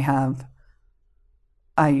 you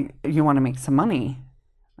want to make some money?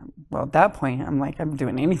 Well, at that point, I'm like, I'm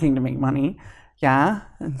doing anything to make money. Yeah.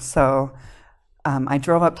 And so I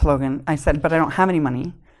drove up to Logan. I said, but I don't have any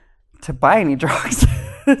money to buy any drugs.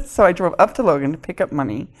 So I drove up to Logan to pick up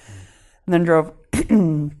money and then drove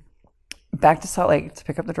back to Salt Lake to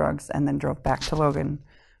pick up the drugs and then drove back to Logan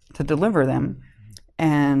to deliver them.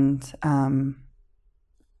 And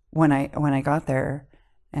when I got there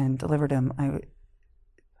and delivered him, I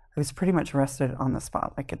was pretty much arrested on the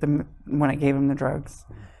spot. Like when I gave him the drugs,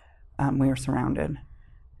 we were surrounded,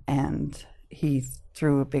 and he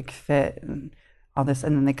threw a big fit and all this.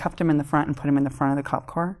 And then they cuffed him in the front and put him in the front of the cop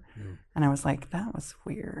car. And I was like, that was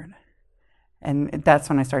weird. And that's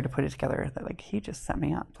when I started to put it together that like he just set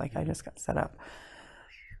me up. Like I just got set up.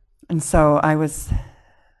 And so I was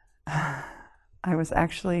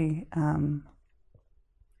actually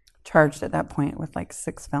charged at that point with like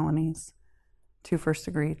 6 felonies, 2 first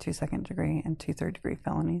degree, 2 second degree, and 2 third degree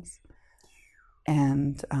felonies.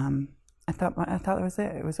 And I thought that was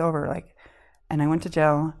it. It was over. Like, and I went to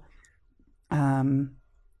jail.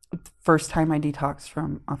 First time I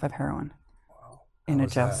detoxed off of heroin in a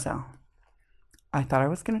jail cell. I thought I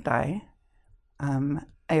was going to die.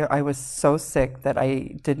 I was so sick that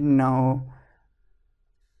I didn't know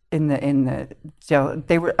in the jail.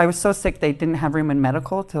 I was so sick they didn't have room in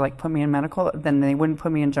medical to like put me in medical. Then they wouldn't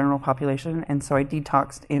put me in general population, and so I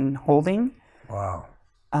detoxed in holding. Wow.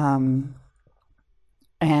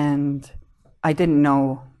 And I didn't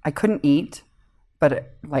know, I couldn't eat,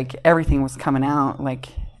 but like everything was coming out, like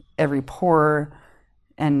every pore,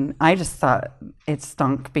 and I just thought it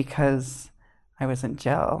stunk because I was in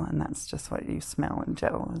jail, and that's just what you smell in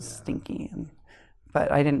jail is stinky.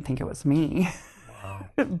 But I didn't think it was me. Wow.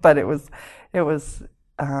 But it was,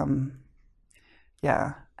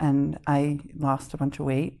 yeah. And I lost a bunch of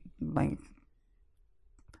weight, like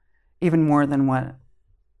even more than what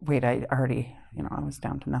weight I already, I was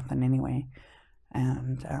down to nothing anyway.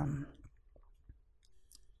 And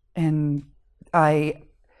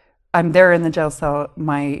I'm there in the jail cell.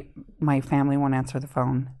 My family won't answer the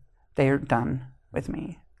phone. They're done with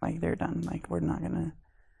me. Like they're done. Like we're not gonna.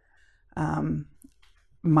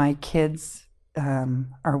 My kids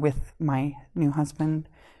are with my new husband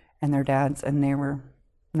and their dads, and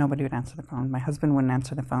nobody would answer the phone. My husband wouldn't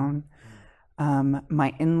answer the phone.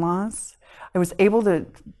 My in-laws, I was able to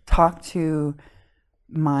talk to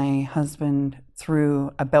my husband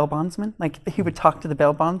through a bail bondsman. Like he would talk to the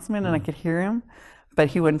bail bondsman and I could hear him, but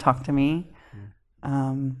he wouldn't talk to me.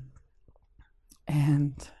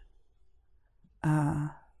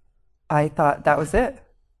 I thought that was it.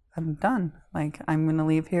 I'm done. Like I'm going to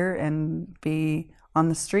leave here and be on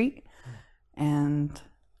the street, and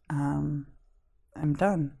I'm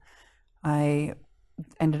done. I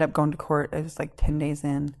ended up going to court. It was like 10 days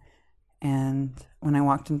in, and when I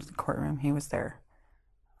walked into the courtroom, he was there.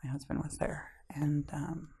 My husband was there, and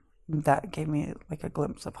that gave me like a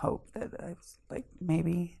glimpse of hope that I was like,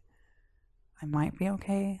 maybe I might be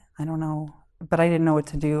okay. I don't know, but I didn't know what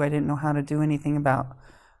to do. I didn't know how to do anything about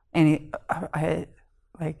any.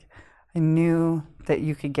 I knew that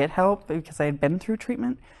you could get help because I had been through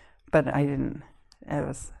treatment, but I didn't.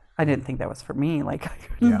 I didn't think that was for me. Like,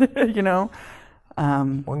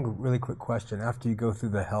 One really quick question: after you go through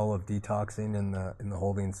the hell of detoxing in the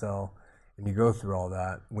holding cell, and you go through all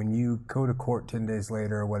that, when you go to court 10 days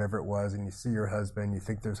later or whatever it was, and you see your husband, you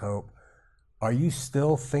think there's hope, are you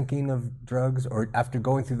still thinking of drugs? Or after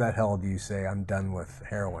going through that hell, do you say, I'm done with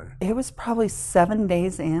heroin? It was probably 7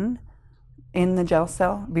 days in the jail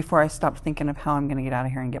cell before I stopped thinking of how I'm going to get out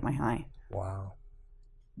of here and get my high. Wow.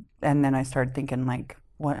 And then I started thinking, like,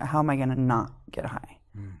 how am I going to not get a high?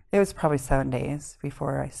 It was probably 7 days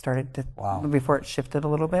before I started to, before it shifted a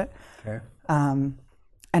little bit. Okay.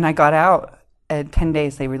 And I got out. At 10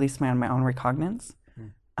 days, they released me on my own recognizance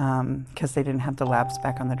because they didn't have the labs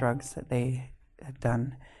back on the drugs that they had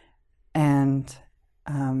done. And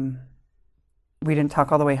we didn't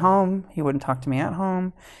talk all the way home. He wouldn't talk to me at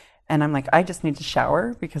home. And I'm like, I just need to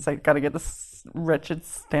shower because I got to get this wretched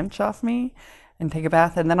stench off me and take a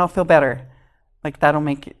bath, and then I'll feel better. Like, that'll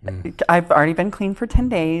make it. I've already been clean for 10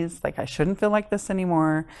 days. Like, I shouldn't feel like this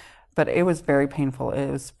anymore. But it was very painful. It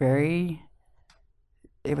was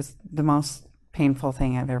the most painful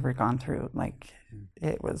thing I've ever gone through. Like,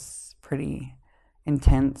 it was pretty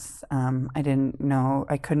intense. I didn't know.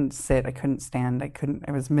 I couldn't sit. I couldn't stand.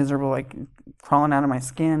 I was miserable, like crawling out of my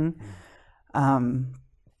skin.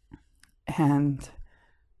 And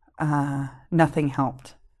nothing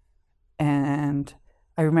helped. And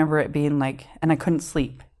I remember it being like, and I couldn't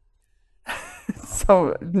sleep.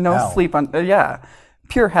 So no hell. Sleep on,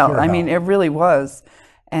 pure hell. I mean, it really was.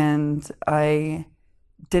 And I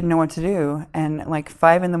didn't know what to do. And like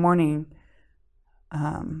 5 a.m,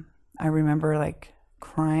 I remember like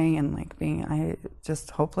crying and like being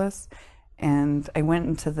just hopeless. And I went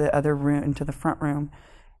into the other room, into the front room,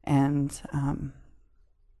 and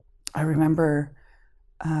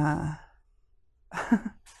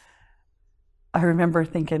I remember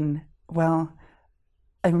thinking, well,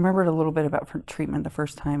 I remembered a little bit about treatment the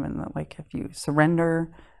first time, and that, like, if you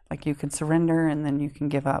surrender, like, you could surrender and then you can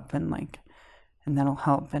give up, and like, and that'll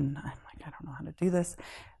help. And I'm like, I don't know how to do this.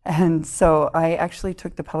 And so I actually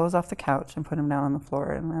took the pillows off the couch and put them down on the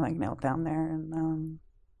floor, and I like knelt down there, and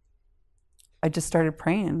I just started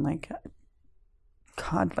praying, like,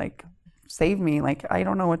 God, like, save me. Like, I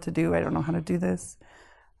don't know what to do. I don't know how to do this.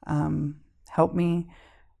 Help me.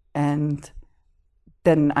 And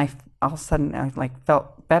then all of a sudden I like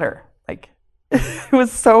felt better. Like, it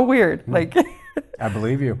was so weird. Like, I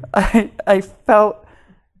believe you. I felt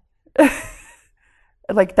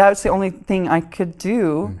like that's the only thing I could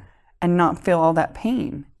do and not feel all that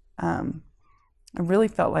pain. I really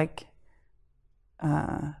felt like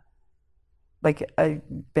I'd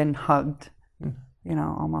been hugged,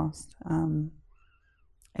 almost.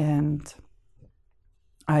 And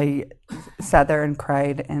I sat there and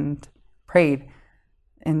cried and prayed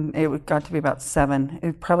and it got to be about 7. It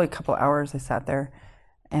was probably a couple hours I sat there,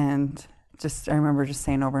 and I remember just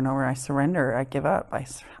saying over and over, I surrender, I give up,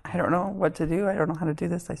 I don't know what to do, I don't know how to do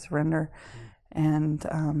this, I surrender. And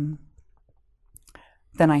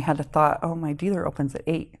then I had a thought, oh, my dealer opens at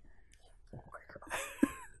 8.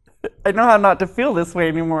 I know how not to feel this way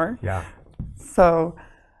anymore. Yeah. So,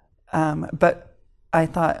 but I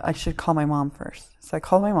thought I should call my mom first. So I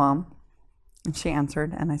called my mom, and she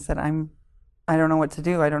answered, and I said, I don't know what to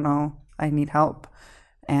do. I don't know. I need help.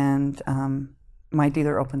 And my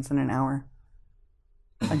dealer opens in an hour.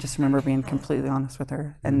 I just remember being completely honest with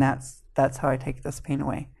her, and that's how I take this pain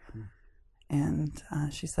away. And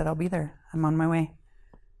she said, I'll be there. I'm on my way.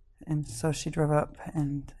 And so she drove up,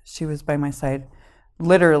 and she was by my side,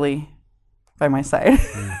 literally by my side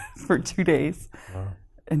for 2 days. Wow.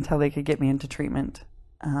 Until they could get me into treatment.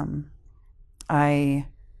 If I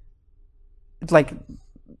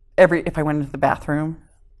went into the bathroom,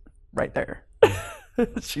 right there.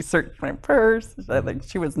 She searched my purse.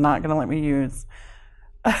 She was not going to let me use.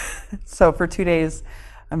 So for 2 days,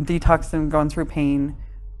 I'm detoxing, going through pain,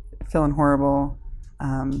 feeling horrible,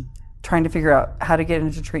 trying to figure out how to get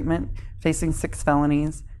into treatment, facing 6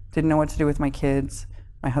 felonies, didn't know what to do with my kids.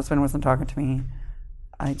 My husband wasn't talking to me.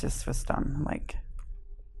 I just was done.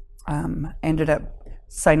 Ended up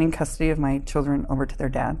signing custody of my children over to their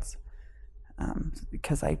dads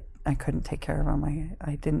because I couldn't take care of them.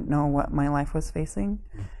 I didn't know what my life was facing,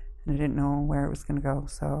 and I didn't know where it was going to go.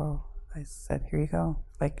 So I said, here you go.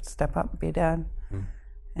 Step up, be a dad.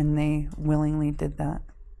 And they willingly did that,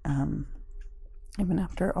 even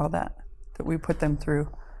after all that we put them through.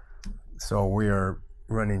 So we are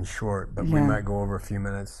running short, but we might go over a few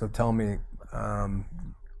minutes. So tell me,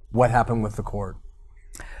 what happened with the court?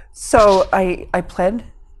 So I pled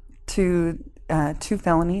to 2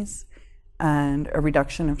 felonies and a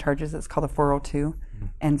reduction of charges. It's called a 402.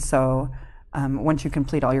 And so once you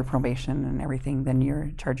complete all your probation and everything, then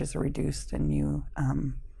your charges are reduced, and you.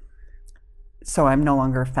 So I'm no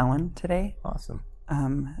longer a felon today. Awesome.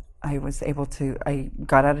 I was able to. I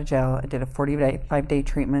got out of jail. I did a 45-day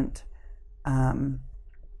treatment, and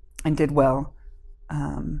did well.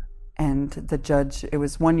 And the judge. It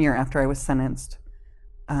was 1 year after I was sentenced.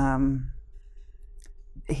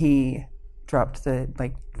 He dropped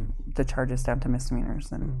the charges down to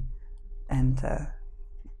misdemeanors, and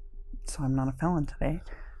so I'm not a felon today.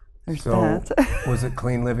 There's that. Was it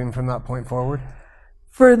clean living from that point forward?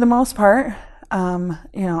 For the most part,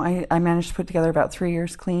 I managed to put together about 3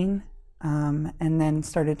 years clean, and then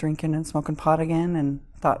started drinking and smoking pot again, and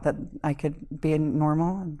thought that I could be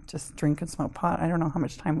normal and just drink and smoke pot. I don't know how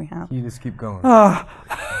much time we have. You just keep going. Oh,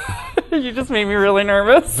 you just made me really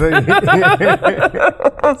nervous.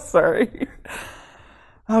 Sorry.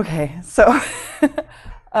 Okay, so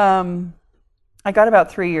I got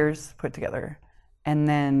about 3 years put together, and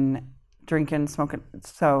then drinking, smoking.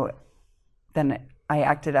 So then I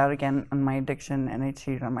acted out again on my addiction, and I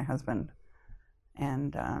cheated on my husband,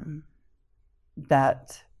 and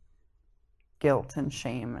that guilt and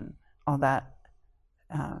shame and all that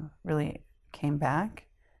really came back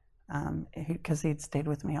because he'd stayed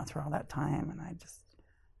with me all through all that time, and I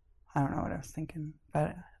don't know what I was thinking,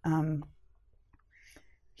 but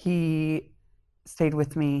he stayed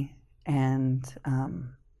with me, and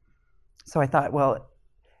so I thought, well,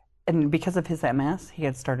 and because of his MS, he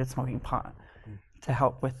had started smoking pot to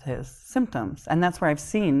help with his symptoms, and that's where I've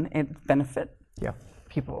seen it benefit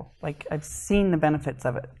people. I've seen the benefits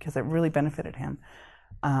of it because it really benefited him,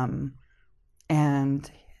 and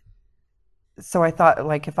so I thought,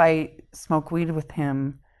 if I smoke weed with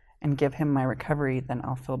him and give him my recovery, then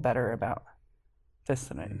I'll feel better about this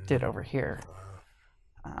than I did over here.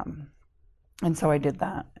 And so I did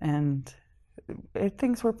that, and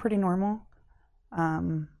things were pretty normal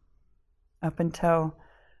up until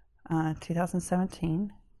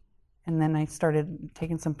 2017, and then I started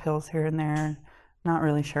taking some pills here and there, not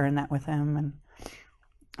really sharing that with him,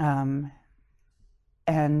 and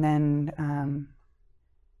then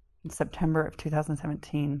in September of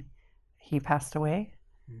 2017, he passed away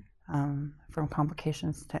from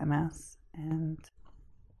complications to MS, and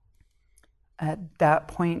at that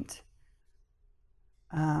point,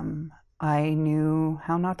 I knew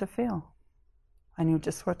how not to feel. I knew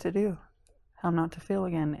just what to do, how not to feel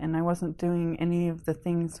again, and I wasn't doing any of the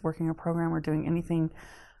things, working a program or doing anything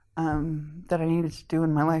that I needed to do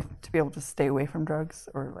in my life to be able to stay away from drugs,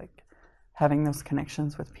 or having those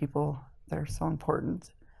connections with people that are so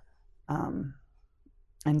important.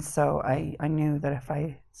 And so I knew that if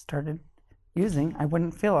I started using, I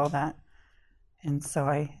wouldn't feel all that. And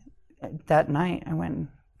so that night I went and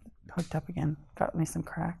hooked up again, got me some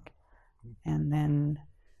crack, and then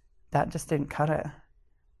that just didn't cut it.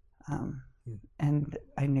 And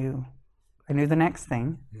I knew the next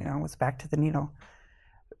thing, was back to the needle.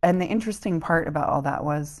 And the interesting part about all that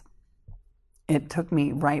was it took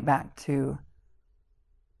me right back to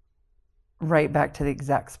the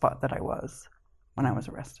exact spot that I was when I was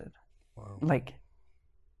arrested. Wow. Like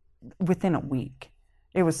within a week.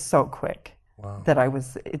 It was so quick. Wow. That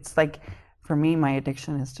it's like, for me, my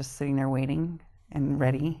addiction is just sitting there waiting and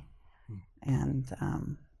ready and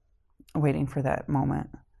waiting for that moment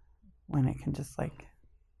when it can just like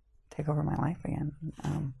take over my life again.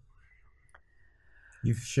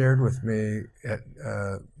 You've shared with me at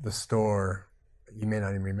the store, you may not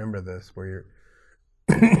even remember this, where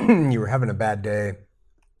you were having a bad day,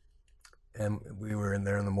 and we were in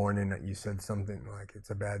there in the morning, and you said something like, it's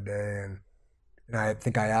a bad day, and I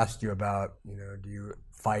think I asked you about, do you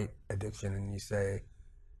fight addiction? And you say,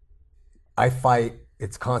 I fight,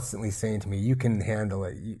 it's constantly saying to me, you can handle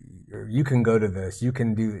it, you can go to this, you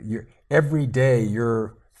can do it. Every day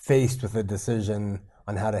you're faced with a decision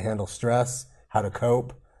on how to handle stress, how to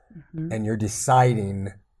cope, and you're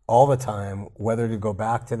deciding all the time whether to go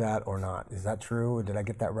back to that or not. Is that true? Did I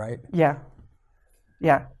get that right? Yeah.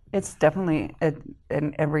 It's definitely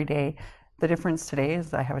an every day. The difference today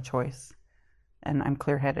is I have a choice, and I'm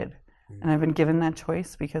clear-headed, and I've been given that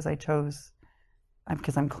choice because I chose,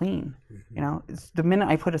 because I'm clean. The minute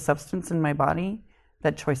I put a substance in my body,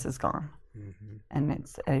 that choice is gone, and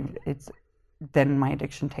it's then my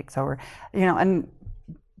addiction takes over. And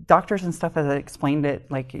doctors and stuff have explained it,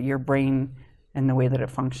 like your brain and the way that it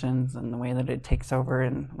functions and the way that it takes over,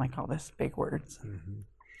 and like all this big words.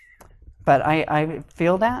 But I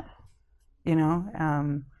feel that,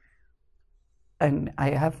 and I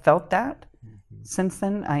have felt that since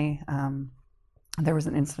then. There was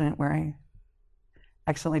an incident where I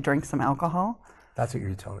accidentally drank some alcohol. That's what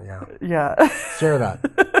you're telling me, yeah. Yeah. Share that.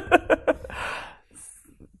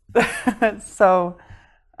 So,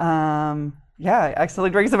 I accidentally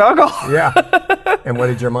drank some alcohol. Yeah. And what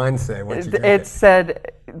did your mind say once you drank it? It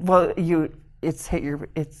said, well, it's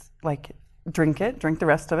like, drink the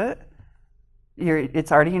rest of it.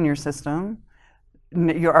 It's already in your system.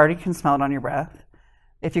 You already can smell it on your breath.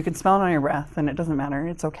 If you can smell it on your breath, then it doesn't matter.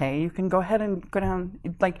 It's okay. You can go ahead and go down,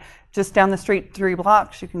 like just down the street 3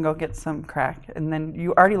 blocks, you can go get some crack. And then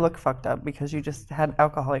you already look fucked up because you just had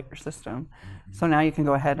alcohol in your system. So now you can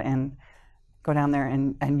go ahead and go down there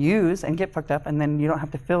and use and get fucked up, and then you don't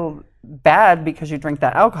have to feel bad because you drink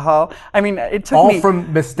that alcohol. I mean, it took me... All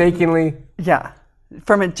from mistakenly? Yeah.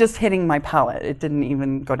 From it just hitting my palate. It didn't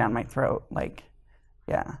even go down my throat. Like,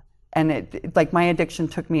 yeah. And it like my addiction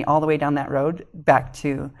took me all the way down that road back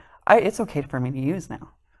to, it's okay for me to use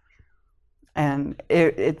now. And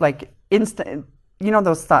it like instant,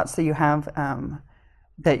 those thoughts that you have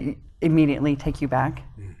that immediately take you back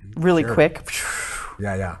really quick.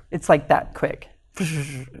 Yeah. It's like that quick,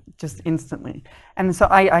 just instantly. And so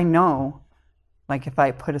I know, like if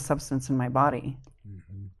I put a substance in my body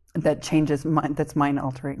that changes, that's mind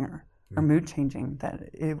altering or mood changing, that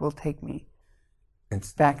it will take me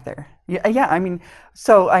back there. Yeah. I mean,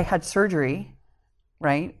 so I had surgery,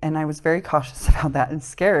 right? And I was very cautious about that and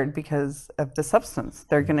scared because of the substance.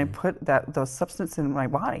 They're going to put those substances in my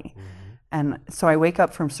body. And so I wake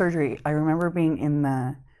up from surgery. I remember being in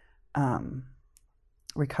the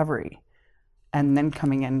recovery and then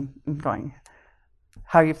coming in and going,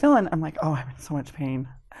 how are you feeling? I'm like, oh, I'm in so much pain.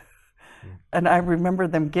 And I remember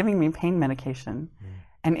them giving me pain medication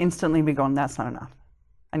and instantly be going, that's not enough.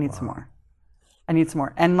 I need some more. I need some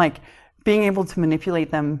more. And like being able to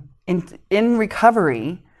manipulate them in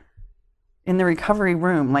recovery, in the recovery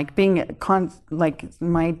room, like being like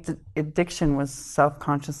my addiction was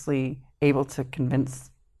self-consciously able to convince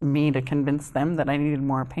them that I needed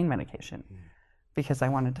more pain medication because I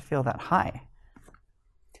wanted to feel that high.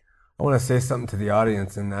 I want to say something to the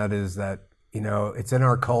audience, and that is that, it's in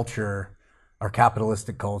our culture, our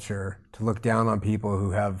capitalistic culture, to look down on people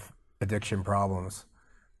who have addiction problems.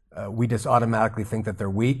 We just automatically think that they're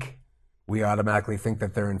weak. We automatically think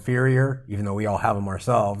that they're inferior, even though we all have them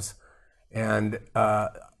ourselves. And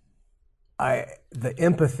the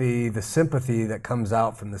empathy, the sympathy that comes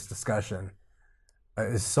out from this discussion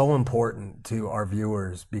is so important to our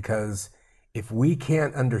viewers, because if we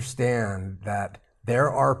can't understand that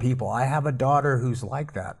there are people, I have a daughter who's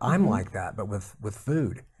like that, I'm like that, but with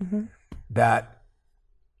food, that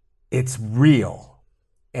it's real.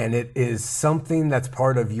 And it is something that's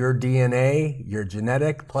part of your DNA, your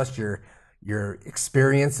genetic, plus your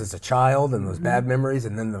experience as a child and those bad memories,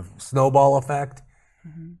 and then the snowball effect.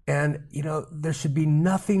 And, there should be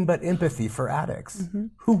nothing but empathy for addicts.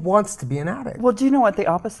 Who wants to be an addict? Well, do you know what the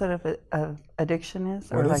opposite of addiction is?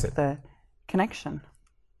 What or is like it? the connection.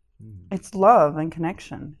 It's love and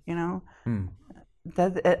connection,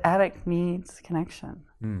 That an addict needs connection.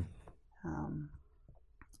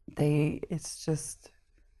 It's just,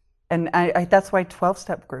 and I that's why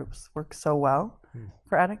 12-step groups work so well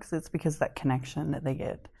for addicts. It's because that connection that they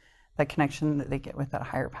get with that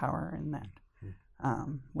higher power and that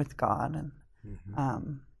with God.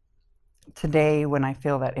 And today, when I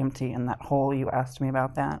feel that empty and that hole, you asked me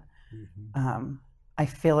about that. I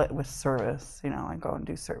feel it with service. I go and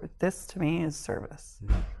do service. This to me is service.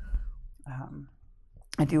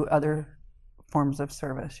 I do other forms of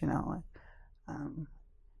service,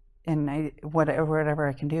 and whatever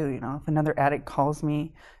I can do. If another addict calls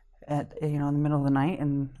me at in the middle of the night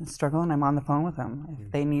and struggling, I'm on the phone with them.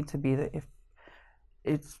 If they need to be if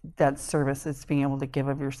it's that service, it's being able to give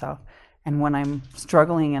of yourself. And when I'm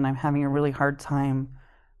struggling and I'm having a really hard time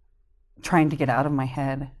trying to get out of my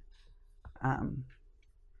head,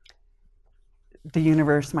 the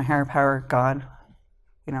universe, my higher power, God,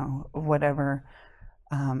 whatever,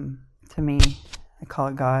 to me, I call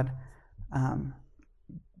it God,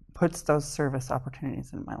 puts those service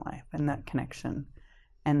opportunities in my life and that connection.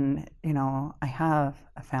 And, I have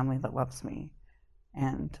a family that loves me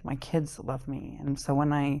and my kids love me. And so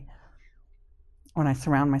when I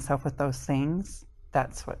surround myself with those things,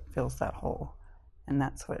 that's what fills that hole. And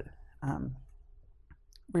that's what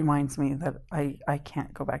reminds me that I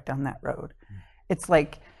can't go back down that road. It's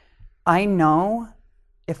like, I know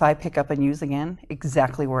if I pick up and use again,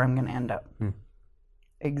 exactly where I'm going to end up.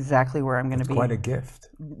 Exactly where I'm going to be. It's quite a gift.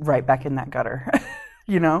 Right back in that gutter.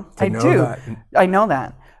 I know do. That. I know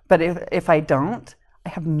that. But if I don't, I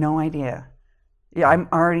have no idea. Yeah, I'm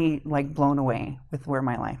already blown away with where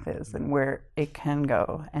my life is and where it can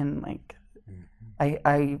go. And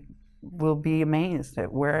I will be amazed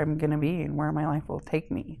at where I'm going to be and where my life will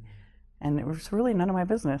take me. And it was really none of my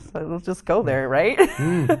business. It'll just go there, right?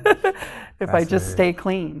 If I just stay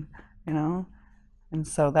clean, And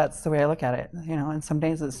so that's the way I look at it, And some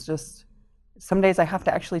days some days I have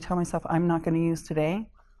to actually tell myself, I'm not going to use today.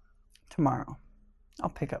 Tomorrow, I'll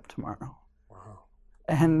pick up tomorrow. Wow.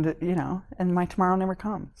 And and my tomorrow never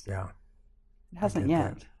comes. Yeah, it hasn't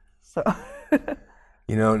yet. So.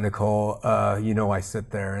 Nicole, I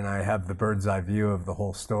sit there and I have the bird's eye view of the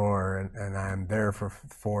whole store, and I'm there for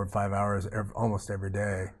 4 or 5 hours almost every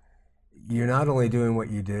day. You're not only doing what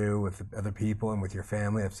you do with other people and with your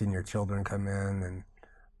family. I've seen your children come in,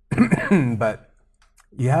 and but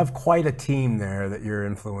you have quite a team there that you're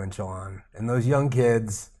influential on. And those young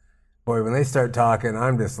kids, boy, when they start talking,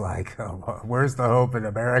 I'm just like, oh, where's the hope in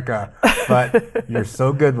America? But you're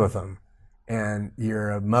so good with them. And you're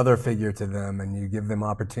a mother figure to them, and you give them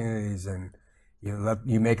opportunities, and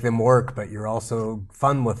you make them work, but you're also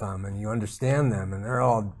fun with them, and you understand them, and they're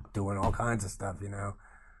all doing all kinds of stuff,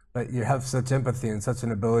 But you have such empathy and such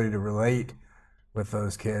an ability to relate with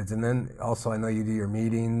those kids. And then also, I know you do your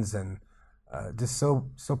meetings, and just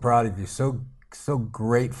so proud of you, so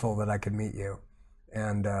grateful that I could meet you,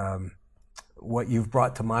 and what you've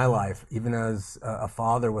brought to my life, even as a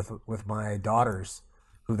father with my daughters,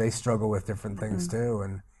 who they struggle with different things too,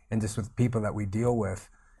 and just with people that we deal with.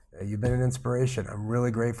 You've been an inspiration. I'm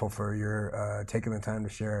really grateful for your taking the time to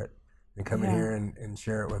share it and coming here and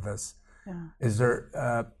share it with us. Yeah. Is there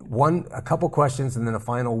a couple questions and then a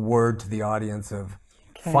final word to the audience of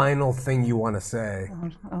final thing you want to say?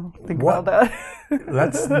 I'll think about that.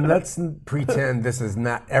 let's pretend this is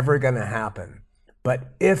not ever going to happen.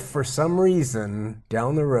 But if for some reason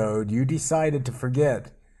down the road you decided to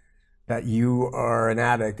forget that you are an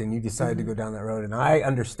addict and you decide to go down that road, and I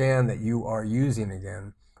understand that you are using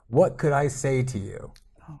again, what could I say to you?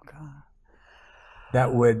 Oh, God.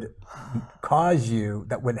 That would cause you,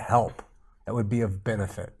 that would help, that would be of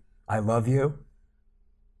benefit? I love you.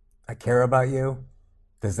 I care about you.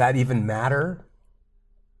 Does that even matter?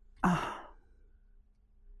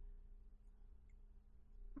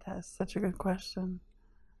 That's such a good question.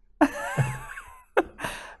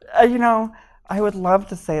 I would love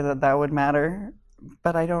to say that would matter,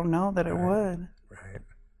 but I don't know that it would. Right.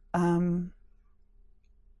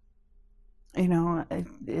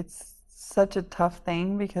 It's such a tough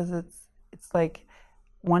thing because it's like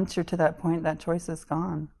once you're to that point, that choice is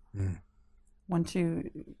gone. Once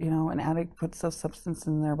an addict puts those substances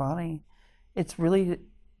in their body, it's really,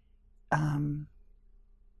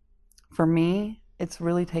 for me, it's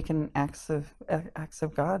really taken acts of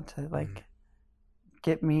God to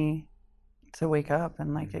get me to wake up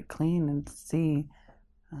and get clean and see,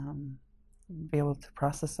 be able to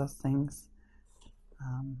process those things.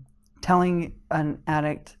 telling an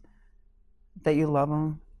addict that you love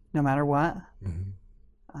them no matter what,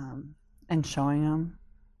 and showing them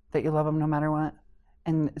that you love them no matter what.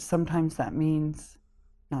 And sometimes that means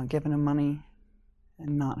not giving them money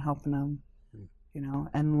and not helping them, you know,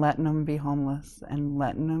 and letting them be homeless and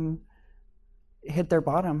letting them hit their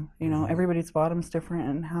bottom. You know, everybody's bottom's different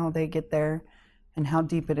and how they get there and how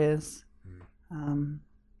deep it is.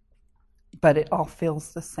 But it all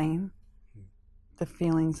feels the same. The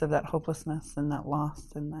feelings of that hopelessness and that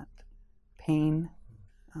loss and that pain.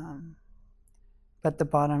 But the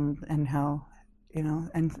bottom and how, you know,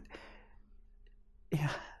 and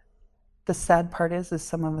yeah, the sad part is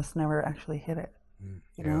some of us never actually hit it,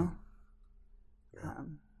 you know?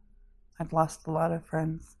 I've lost a lot of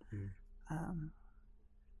friends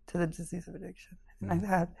to the disease of addiction. And I've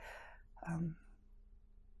had,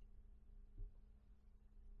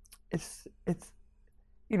 it's,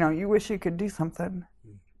 you know, you wish you could do something,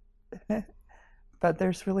 but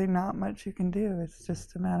there's really not much you can do. It's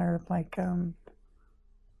just a matter of like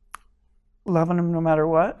loving them no matter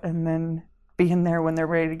what, and then being there when they're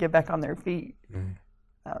ready to get back on their feet.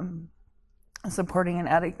 Supporting an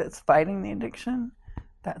addict that's fighting the addiction,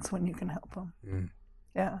 that's when you can help them.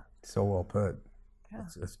 Yeah. So well put. Yeah.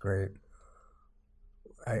 That's great.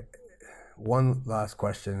 One last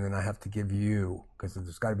question, and I have to give you, because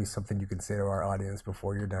there's got to be something you can say to our audience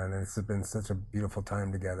before you're done. And it's been such a beautiful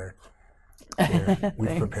time together. Here,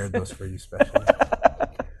 we've prepared those for you specially.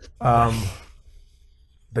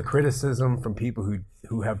 The criticism from people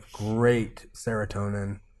who have great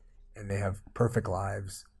serotonin and they have perfect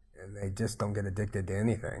lives and they just don't get addicted to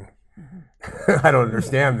anything. I don't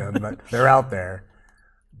understand them, but they're out there.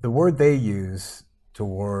 The word they use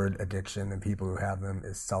toward addiction and people who have them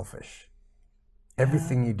is selfish.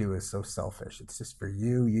 Everything you do is so selfish. It's just for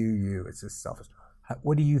you. It's just selfish.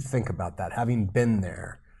 What do you think about that, having been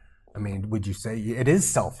there? I mean, would you say it is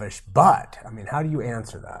selfish, but, I mean, how do you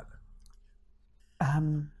answer that?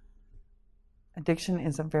 Addiction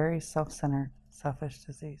is a very self-centered, selfish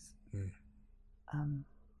disease.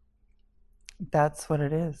 That's what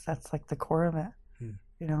it is. That's like the core of it,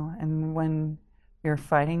 you know. And when you're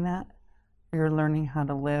fighting that, you're learning how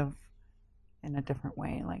to live in a different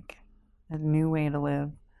way, like a new way to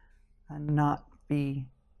live and not be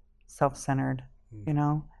self-centered, you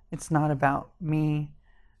know. It's not about me,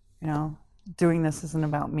 you know. Doing this isn't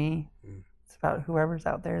about me. It's about whoever's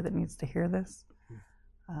out there that needs to hear this.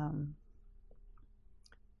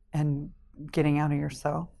 And getting out of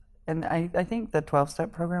yourself. And I think the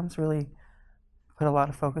 12-step programs really put a lot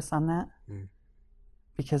of focus on that.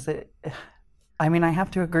 Because I mean, I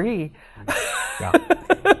have to agree. Yeah.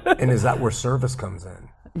 And is that where service comes in?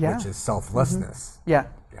 Yeah. Which is selflessness. Yeah.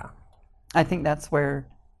 Yeah. I think that's where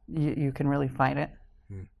you can really fight it.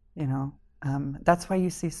 You know, that's why you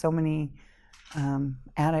see so many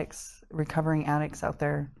addicts, recovering addicts out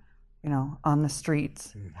there, you know, on the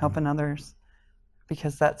streets, helping others,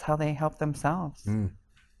 because that's how they help themselves.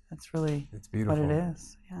 That's really what it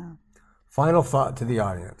is. Yeah. Final thought to the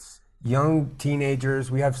audience. Young teenagers,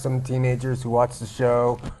 we have some teenagers who watch the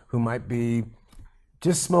show who might be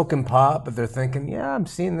just smoking pot, but they're thinking, yeah, I'm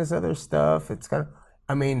seeing this other stuff. It's kind of,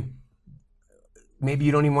 I mean, maybe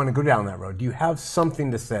you don't even want to go down that road. Do you have something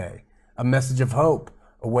to say? A message of hope,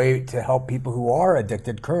 a way to help people who are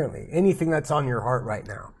addicted currently? Anything that's on your heart right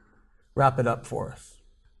now? Wrap it up for us.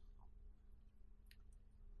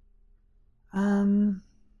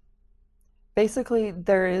 Basically,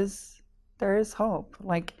 there is hope.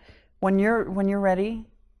 Like when you're ready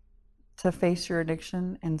to face your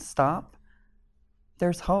addiction and stop,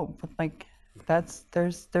 there's hope. Like there's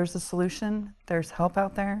a solution. There's help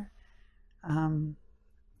out there.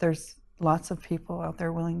 There's lots of people out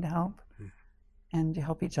there willing to help, and to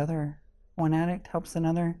help each other. One addict helps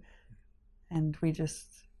another, and we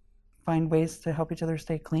just find ways to help each other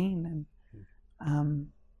stay clean. And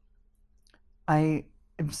I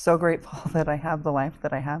am so grateful that I have the life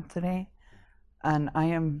that I have today, and I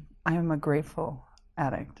am a grateful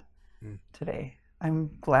addict today.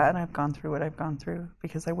 I'm glad I've gone through what I've gone through,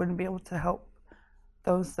 because I wouldn't be able to help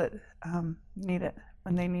those that need it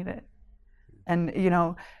when they need it. And you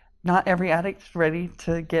know, not every addict is ready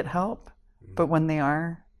to get help, but when they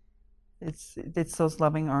are, it's those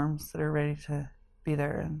loving arms that are ready to be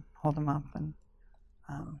there and hold them up. And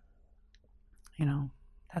you know,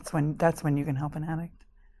 that's when you can help an addict.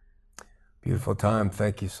 Beautiful time.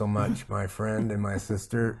 Thank you so much, my friend and my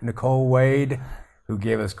sister, Nicole Wade, who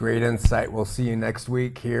gave us great insight. We'll see you next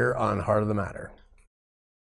week here on Heart of the Matter.